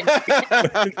working.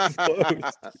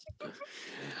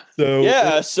 So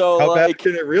yeah, so how like, bad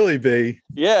can it really be?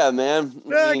 Yeah, man.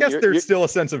 I guess there's still a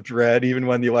sense of dread even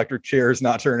when the electric chair is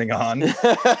not turning on.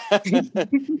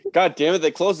 God damn it,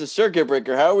 they closed the circuit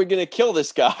breaker. How are we going to kill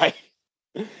this guy?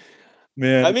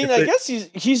 Man, I mean, I guess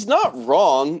he's not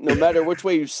wrong, no matter which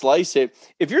way you slice it.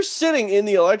 If you're sitting in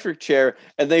the electric chair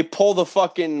and they pull the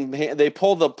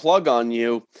plug on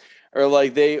you, or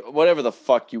like whatever the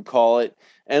fuck you call it,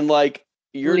 and like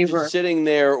you're just sitting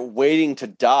there waiting to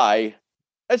die,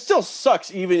 it still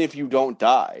sucks even if you don't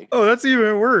die. Oh, that's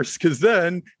even worse, because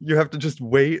then you have to just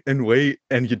wait and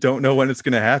you don't know when it's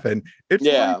going to happen.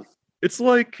 It's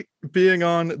like being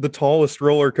on the tallest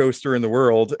roller coaster in the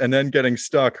world and then getting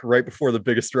stuck right before the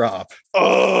biggest drop.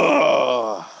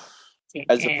 Oh,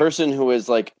 as a person who is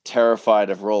like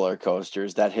terrified of roller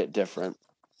coasters, that hit different.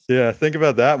 Yeah, think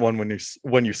about that one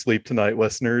when you sleep tonight,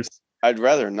 listeners. I'd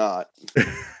rather not.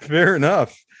 Fair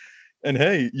enough. And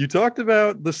hey, you talked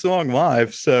about the song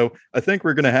live, so I think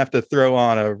we're going to have to throw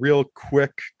on a real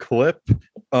quick clip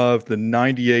of the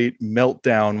 98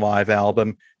 Meltdown live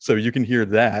album so you can hear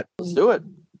that. Let's do it.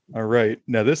 All right.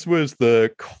 Now, this was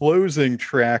the closing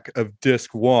track of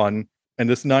disc 1, and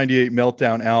this 98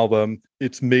 Meltdown album,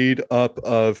 it's made up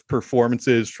of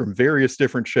performances from various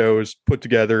different shows put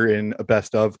together in a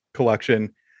best of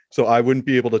collection. So I wouldn't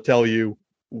be able to tell you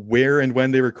where and when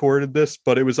they recorded this,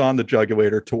 but it was on the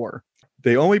Jugulator tour.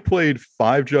 They only played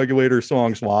 5 Jugulator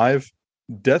songs live.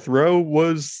 Death Row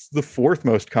was the 4th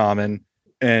most common,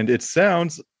 and it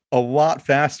sounds a lot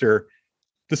faster.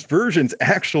 This version's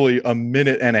actually a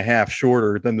minute and a half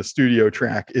shorter than the studio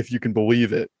track, if you can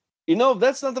believe it. You know,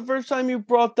 that's not the first time you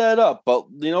brought that up, but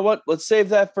you know what? Let's save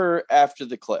that for after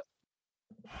the clip.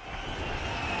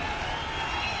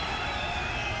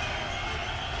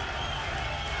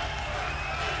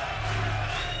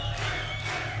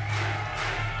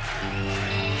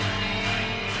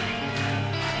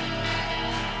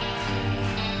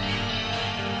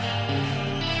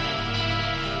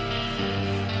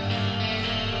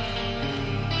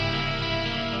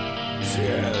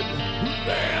 Dead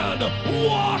man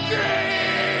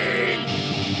walking.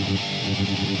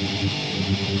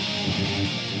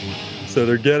 So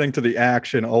they're getting to the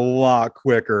action a lot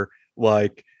quicker.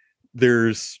 Like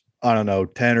there's, I don't know,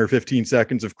 10 or 15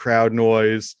 seconds of crowd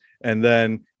noise. And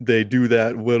then they do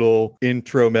that little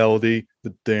intro melody.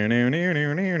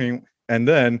 And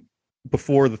then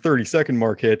before the 30-second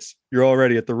mark hits, you're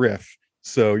already at the riff.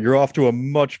 So you're off to a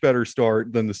much better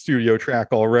start than the studio track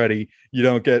already. You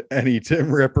don't get any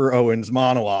Tim Ripper Owens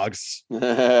monologues.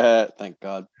 Thank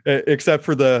God. Except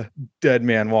for the dead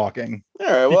man walking. All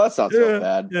right, well, that's not so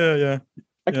bad. Yeah.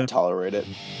 I can tolerate it.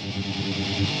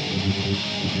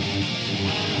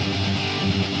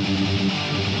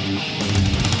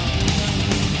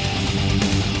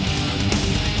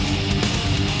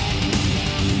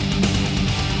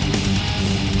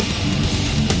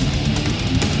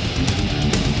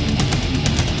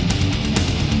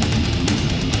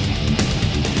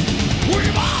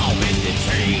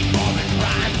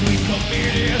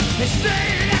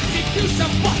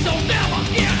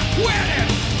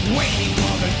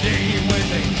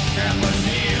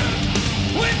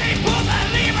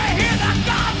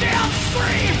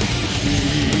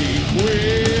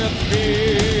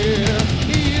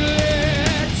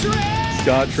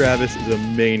 Scott Travis is a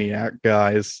maniac,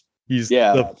 guys. He's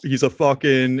a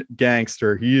fucking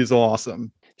gangster. He is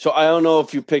awesome. So I don't know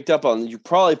if you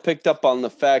probably picked up on the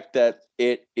fact that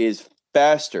it is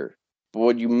faster. But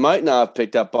what you might not have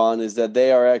picked up on is that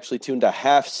they are actually tuned a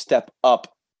half step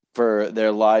up for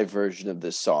their live version of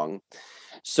this song.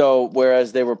 So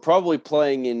whereas they were probably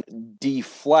playing in D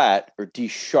flat or D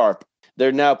sharp,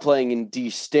 they're now playing in D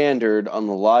standard on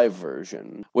the live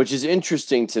version, which is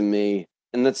interesting to me.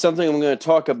 And that's something I'm going to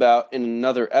talk about in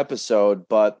another episode.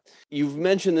 But you've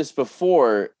mentioned this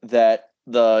before, that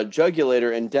the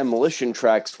Jugulator and Demolition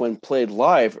tracks, when played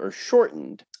live, are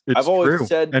shortened. I've always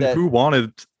said and that.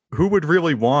 Who would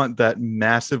really want that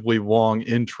massively long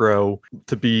intro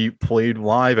to be played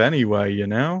live anyway, you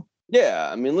know? Yeah,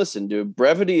 I mean, listen, dude,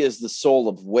 brevity is the soul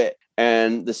of wit.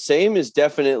 And the same is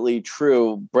definitely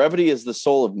true. Brevity is the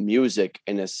soul of music,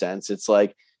 in a sense. It's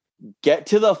like, get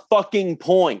to the fucking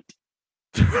point.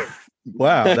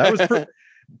 Wow, that was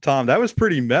Tom, that was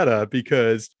pretty meta,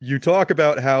 because you talk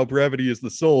about how brevity is the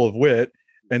soul of wit,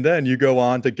 and then you go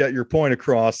on to get your point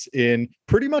across in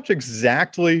pretty much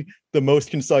exactly the most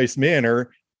concise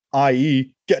manner,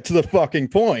 i.e., get to the fucking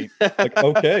point. Like,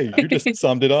 okay, you just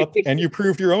summed it up and you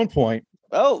proved your own point.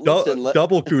 Oh, listen,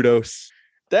 double kudos.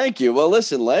 Thank you. Well,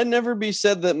 listen, let it never be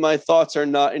said that my thoughts are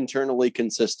not internally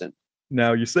consistent.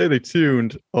 Now, you say they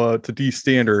tuned to D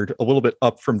standard a little bit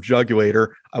up from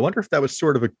Jugulator. I wonder if that was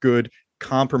sort of a good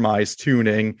compromise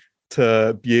tuning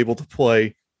to be able to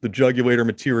play the Jugulator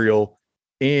material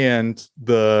and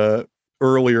the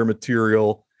earlier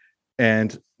material,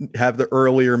 and have the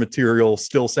earlier material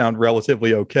still sound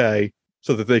relatively okay,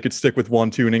 so that they could stick with one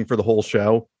tuning for the whole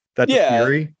show. That's a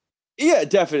theory. Yeah,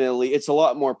 definitely. It's a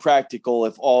lot more practical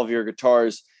if all of your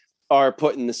guitars are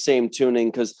put in the same tuning,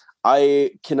 because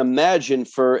I can imagine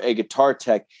for a guitar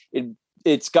tech,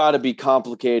 it's got to be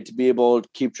complicated to be able to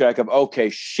keep track of, okay,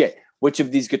 shit, which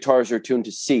of these guitars are tuned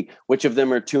to C? Which of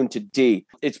them are tuned to D?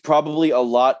 It's probably a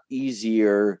lot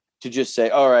easier to just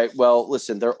say, all right, well,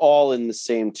 listen, they're all in the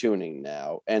same tuning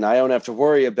now, and I don't have to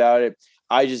worry about it.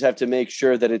 I just have to make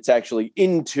sure that it's actually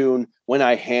in tune when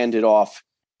I hand it off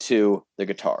to the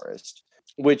guitarist.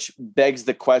 Which begs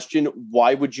the question,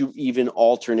 why would you even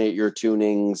alternate your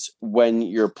tunings when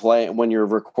you're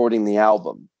recording the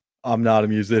album? I'm not a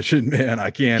musician, man. I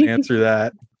can't answer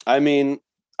that. I mean,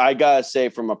 I gotta say,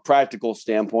 from a practical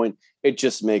standpoint, it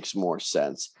just makes more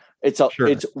sense.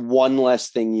 It's one less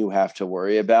thing you have to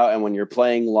worry about. And when you're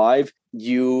playing live,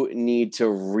 you need to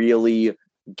really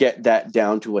get that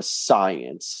down to a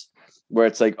science, where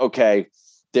it's like, okay,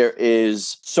 there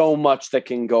is so much that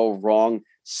can go wrong,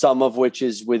 some of which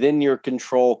is within your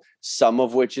control, some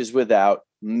of which is without.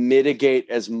 Mitigate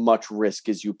as much risk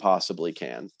as you possibly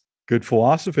can. Good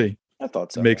philosophy. I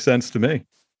thought so. Makes sense to me.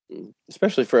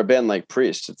 Especially for a band like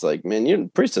Priest. It's like, man,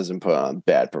 Priest doesn't put on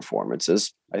bad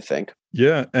performances, I think.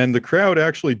 Yeah, and the crowd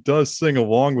actually does sing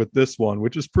along with this one,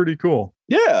 which is pretty cool.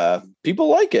 Yeah, people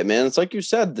like it, man. It's like you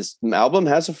said, this album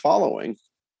has a following.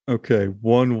 Okay,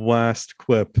 one last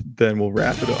clip, then we'll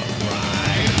wrap it up.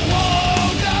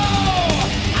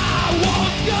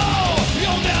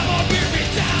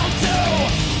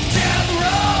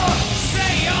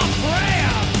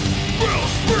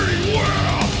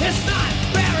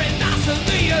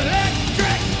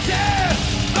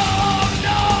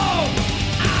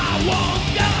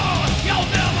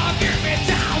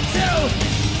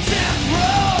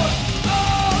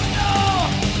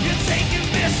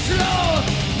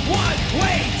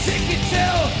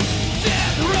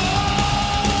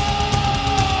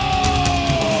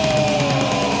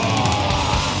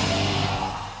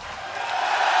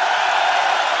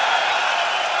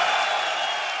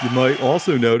 You might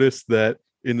also notice that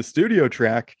in the studio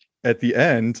track at the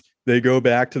end, they go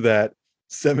back to that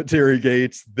Cemetery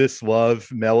Gates, This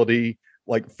Love melody,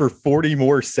 like for 40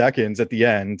 more seconds at the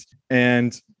end.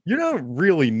 And you don't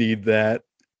really need that.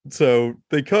 So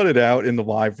they cut it out in the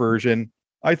live version.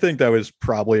 I think that was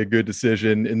probably a good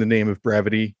decision in the name of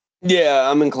brevity. Yeah,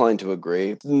 I'm inclined to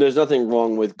agree. There's nothing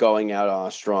wrong with going out on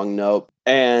a strong note,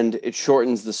 and it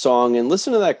shortens the song. And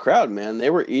listen to that crowd, man. They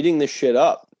were eating this shit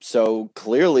up. So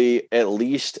clearly, at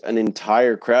least an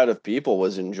entire crowd of people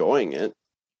was enjoying it.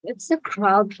 It's a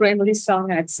crowd-friendly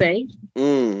song, I'd say.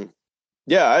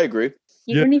 Yeah, I agree.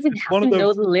 You don't even have to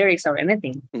know the lyrics or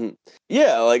anything. Mm-hmm.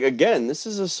 Yeah, like, again, this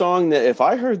is a song that if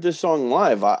I heard this song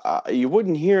live, you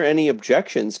wouldn't hear any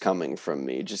objections coming from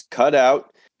me. Just cut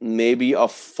out maybe a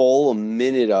full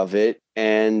minute of it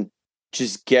and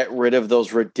just get rid of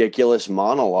those ridiculous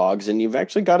monologues, and you've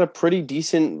actually got a pretty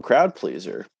decent crowd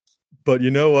pleaser. But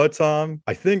you know what, Tom?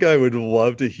 I think I would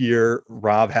love to hear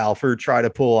Rob Halford try to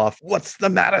pull off "What's the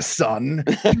matter, son?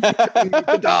 You need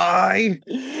to die."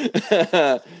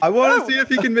 I want to see if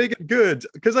he can make it good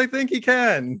because I think he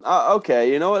can.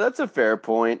 Okay, you know what? That's a fair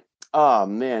point. Oh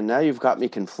man, now you've got me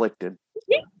conflicted.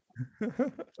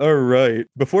 All right.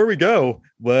 Before we go,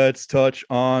 let's touch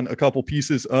on a couple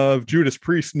pieces of Judas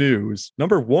Priest news.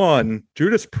 Number one,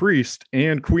 Judas Priest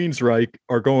and Queensryche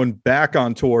are going back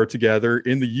on tour together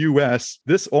in the US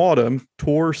this autumn.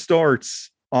 Tour starts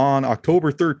on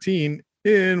October 13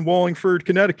 in Wallingford,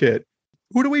 Connecticut.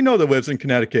 Who do we know that lives in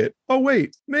Connecticut? Oh,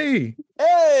 wait, me.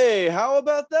 Hey, how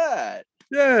about that?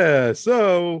 Yeah,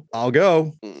 so I'll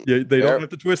go. Yeah, they don't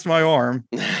have to twist my arm.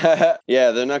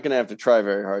 Yeah, they're not going to have to try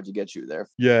very hard to get you there.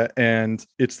 Yeah, and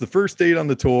it's the first date on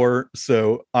the tour,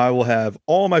 so I will have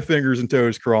all my fingers and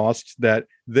toes crossed that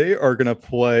they are going to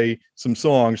play some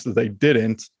songs that they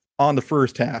didn't on the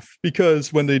first half,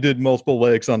 because when they did multiple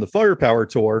legs on the Firepower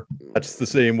tour, that's the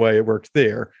same way it worked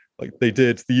there. Like they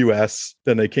did the US,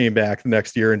 then they came back the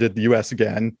next year and did the US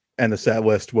again, and the set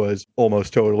list was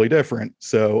almost totally different.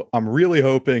 So I'm really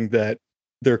hoping that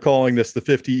they're calling this the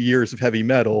 50 years of heavy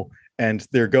metal, and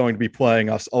they're going to be playing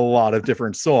us a lot of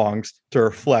different songs to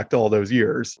reflect all those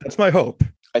years. That's my hope.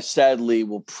 I sadly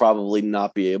will probably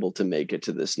not be able to make it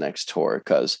to this next tour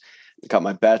because I got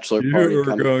my bachelor party You're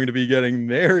coming. going to be getting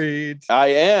married. I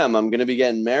am. I'm going to be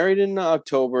getting married in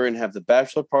October and have the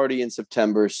bachelor party in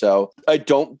September. So I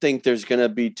don't think there's going to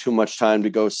be too much time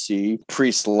to go see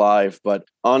Priest live. But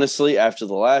honestly, after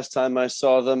the last time I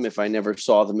saw them, if I never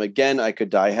saw them again, I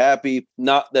could die happy.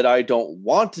 Not that I don't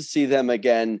want to see them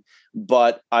again,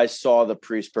 but I saw the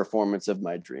Priest performance of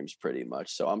my dreams pretty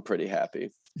much. So I'm pretty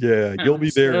happy. Yeah, you'll be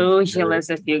there. So jealous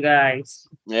of you guys.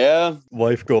 Yeah.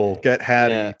 Life goal: get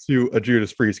Hattie to a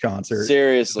Judas Priest concert.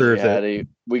 Seriously, Hattie,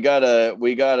 we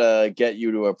gotta get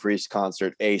you to a Priest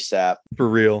concert ASAP. For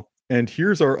real. And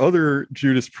here's our other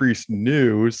Judas Priest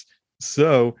news.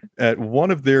 So, at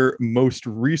one of their most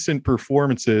recent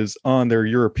performances on their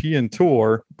European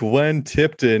tour, Glenn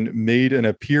Tipton made an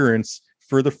appearance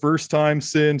for the first time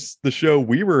since the show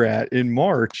we were at in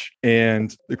March.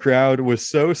 And the crowd was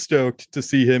so stoked to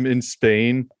see him in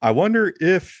Spain. I wonder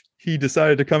if he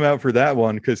decided to come out for that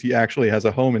one because he actually has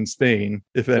a home in Spain,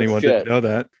 if anyone didn't know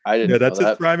that. I didn't know that's that.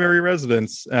 His primary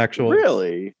residence, actually.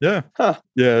 Really? Yeah. Huh.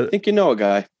 Yeah. I think you know a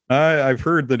guy. I've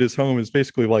heard that his home is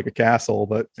basically like a castle,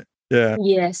 but yeah.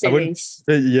 Yes, it is.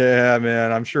 Yeah,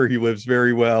 man. I'm sure he lives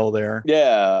very well there.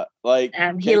 Yeah. Like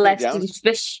he likes to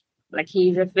fish. Like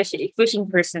he's a fishing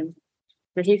person.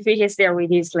 So he fishes there with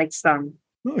his son.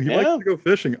 Oh, he likes to go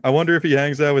fishing. I wonder if he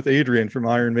hangs out with Adrian from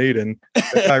Iron Maiden.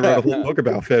 That guy wrote a whole book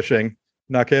about fishing.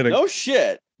 Not kidding. No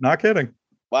shit. Not kidding.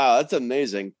 Wow, that's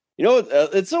amazing. You know,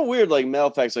 it's so weird, like mail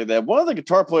facts like that. One of the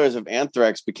guitar players of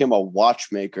Anthrax became a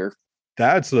watchmaker.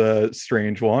 That's a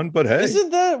strange one, but hey.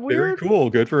 Isn't that weird? Very cool.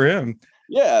 Good for him.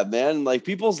 Yeah, man. Like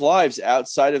people's lives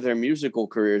outside of their musical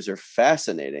careers are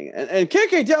fascinating. And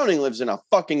KK Downing lives in a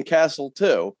fucking castle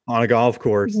too. On a golf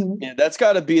course. Mm-hmm. Yeah, that's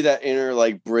got to be that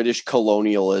inner British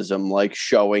colonialism,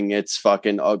 showing its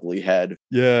fucking ugly head.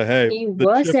 Yeah, hey,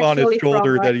 the chip on his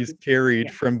shoulder that he's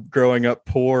carried from growing up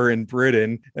poor in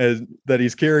Britain, that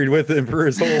he's carried with him for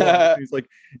his whole life. He's like,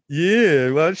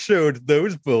 yeah, well, I showed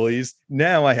those bullies.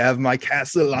 Now I have my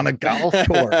castle on a golf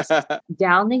course.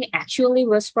 Downing actually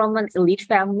was from an elite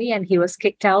family, and he was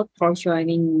kicked out for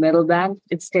joining metal band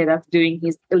instead of doing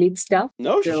his elite stuff.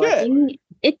 No so shit. I think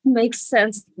it makes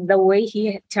sense the way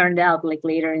he turned out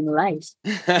later in life.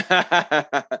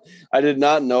 I did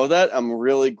not know that. I'm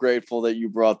really grateful that you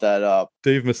brought that up.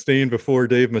 Dave Mustaine before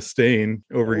Dave Mustaine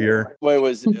over here. Wait,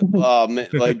 did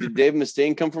Dave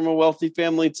Mustaine come from a wealthy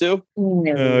family too?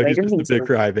 No, he's just a big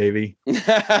crybaby.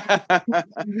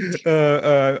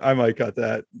 I might cut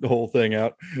the whole thing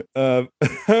out. All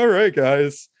right,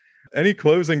 guys. Any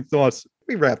closing thoughts?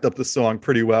 We wrapped up the song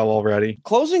pretty well already.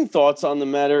 Closing thoughts on the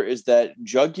matter is that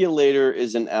Jugulator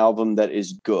is an album that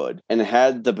is good and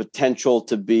had the potential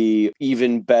to be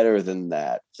even better than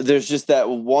that. There's just that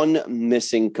one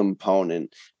missing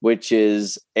component, which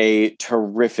is a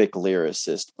terrific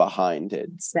lyricist behind it.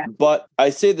 Exactly. But I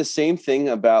say the same thing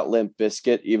about Limp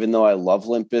Bizkit, even though I love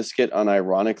Limp Bizkit,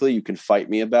 unironically, you can fight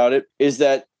me about it, is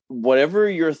that whatever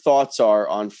your thoughts are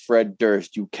on Fred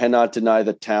Durst, you cannot deny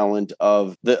the talent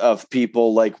of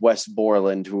people like Wes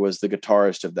Borland, who was the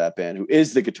guitarist of that band, who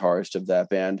is the guitarist of that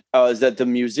band, is that the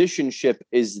musicianship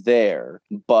is there,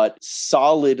 but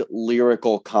solid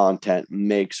lyrical content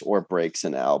makes or breaks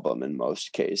an album in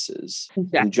most cases.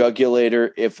 Exactly. And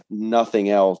Jugulator, if nothing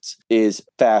else, is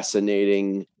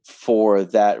fascinating for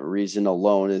that reason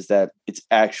alone, is that it's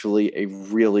actually a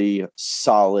really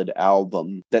solid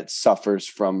album that suffers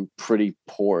from pretty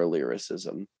poor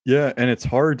lyricism. Yeah, and it's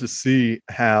hard to see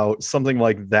how something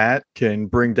like that can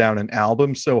bring down an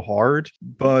album so hard,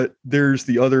 but there's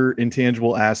the other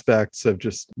intangible aspects of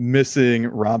just missing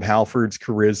Rob Halford's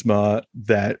charisma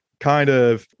that kind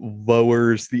of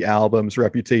lowers the album's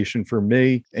reputation for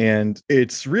me. And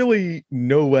it's really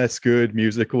no less good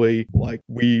musically. Like,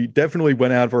 we definitely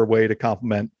went out of our way to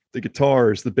compliment the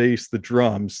guitars, the bass, the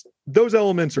drums. Those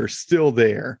elements are still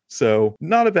there. So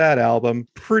not a bad album,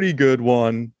 pretty good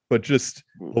one, but just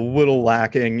a little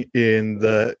lacking in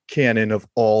the canon of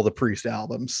all the Priest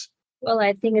albums. Well,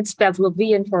 I think it's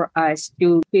Pavlovian for us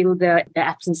to feel the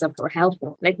absence of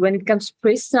Halford. Like when it comes to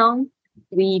Priest song,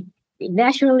 we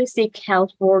naturally seek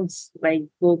Halford's like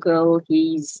vocal,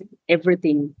 his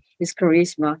everything, his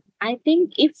charisma. I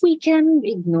think if we can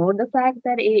ignore the fact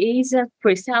that it is a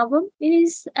Priest album, it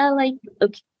is like a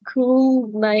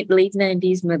cool late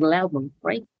 90s metal album,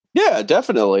 right? Yeah,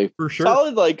 definitely. For sure.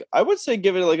 Solid, like I would say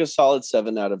give it like a solid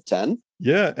 7 out of 10.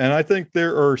 Yeah, and I think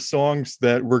there are songs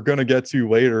that we're going to get to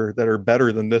later that are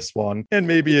better than this one, and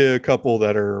maybe a couple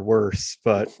that are worse,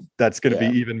 but that's going to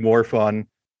be even more fun.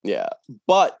 Yeah,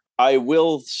 but I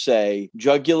will say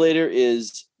Jugulator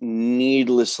is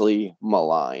needlessly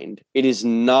maligned. It is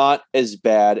not as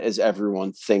bad as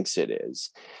everyone thinks it is.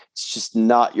 It's just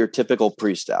not your typical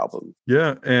Priest album.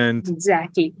 Yeah, and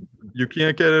exactly. You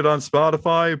can't get it on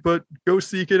Spotify, but go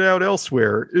seek it out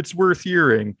elsewhere. It's worth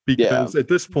hearing because at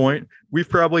this point, we've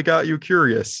probably got you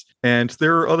curious. And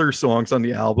there are other songs on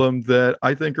the album that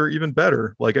I think are even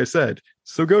better, like I said.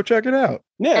 So go check it out.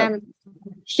 Yeah. And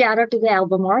shout out to the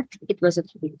album art. It was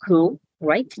cool,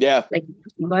 right? Yeah. Like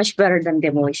much better than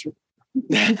Demolition.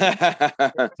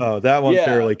 Oh, that one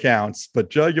barely counts. But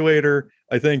Jugulator,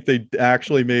 I think they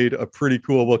actually made a pretty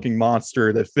cool looking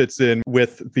monster that fits in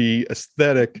with the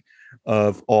aesthetic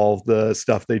of all the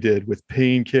stuff they did with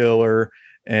Painkiller.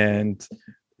 And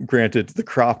granted, the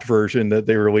cropped version that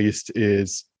they released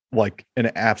is like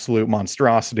an absolute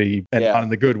monstrosity, and not in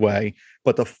the good way.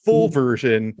 But the full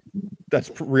version,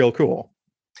 that's real cool.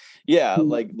 Yeah,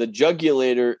 like the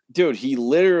Jugulator, dude, he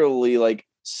literally like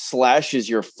slashes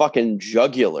your fucking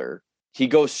jugular. He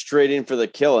goes straight in for the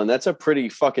kill, and that's a pretty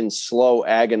fucking slow,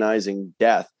 agonizing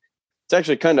death. It's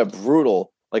actually kind of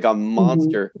brutal, like a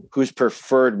monster whose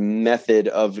preferred method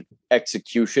of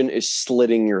execution is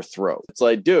slitting your throat. It's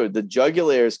like, dude, the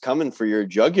Jugulator is coming for your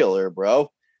jugular, bro.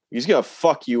 He's gonna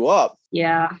fuck you up.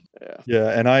 Yeah,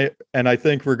 and I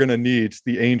think we're gonna need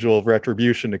the Angel of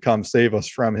Retribution to come save us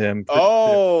from him.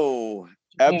 Oh,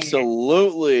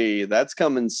 absolutely. That's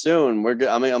coming soon.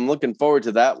 I'm looking forward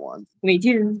to that one. Me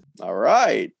too. All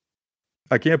right.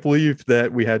 I can't believe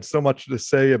that we had so much to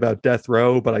say about Death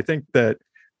Row, but I think that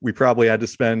we probably had to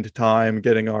spend time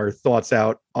getting our thoughts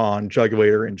out on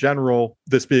Jugulator in general,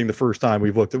 this being the first time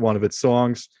we've looked at one of its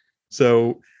songs.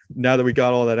 So now that we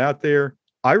got all that out there,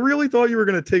 I really thought you were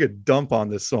going to take a dump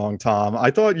on this song, Tom. I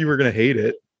thought you were going to hate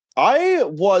it. I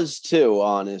was too,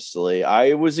 honestly.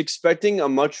 I was expecting a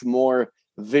much more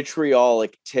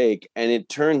vitriolic take, and it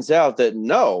turns out that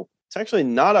no, it's actually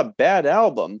not a bad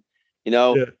album. You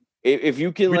know, if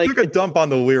you can, we took a dump on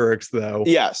the lyrics, though.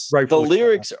 Yes, the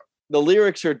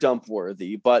lyrics are dump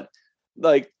worthy, but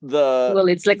like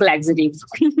it's like laxative.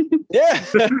 Yeah.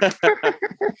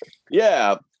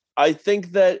 Yeah. I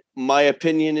think that my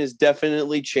opinion is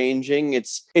definitely changing.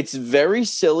 It's very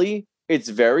silly. It's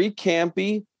very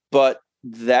campy, but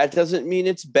that doesn't mean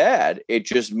it's bad. It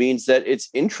just means that it's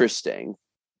interesting.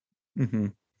 Mm-hmm.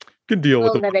 Good deal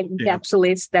with that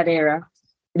encapsulates that era.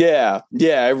 Yeah,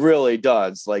 it really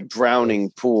does. Like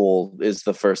Drowning Pool is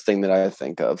the first thing that I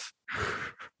think of.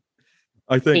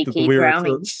 I think that the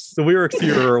lyrics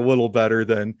here are a little better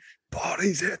than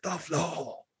 "Bodies hit the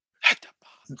floor."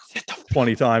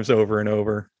 20 times over and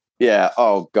over. Yeah.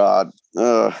 Oh God.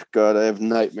 Oh God. I have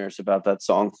nightmares about that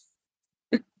song.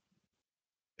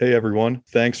 Hey everyone.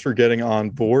 Thanks for getting on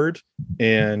board.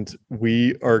 And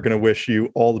we are going to wish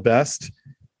you all the best.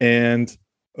 And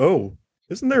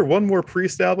isn't there one more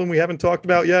Priest album we haven't talked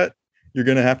about yet? You're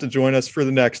going to have to join us for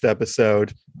the next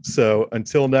episode. So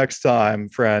until next time,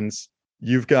 friends,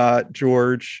 you've got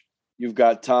George. You've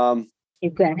got Tom.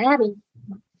 You've got Abby.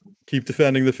 Keep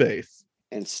defending the faith.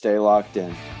 And stay locked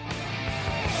in.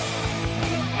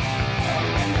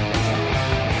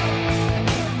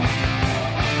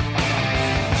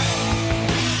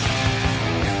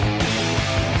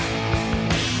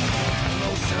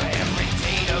 Closer every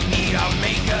day to meet our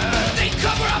maker. They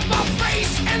cover up my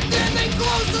face and then they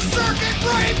close the circuit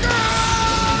breaker.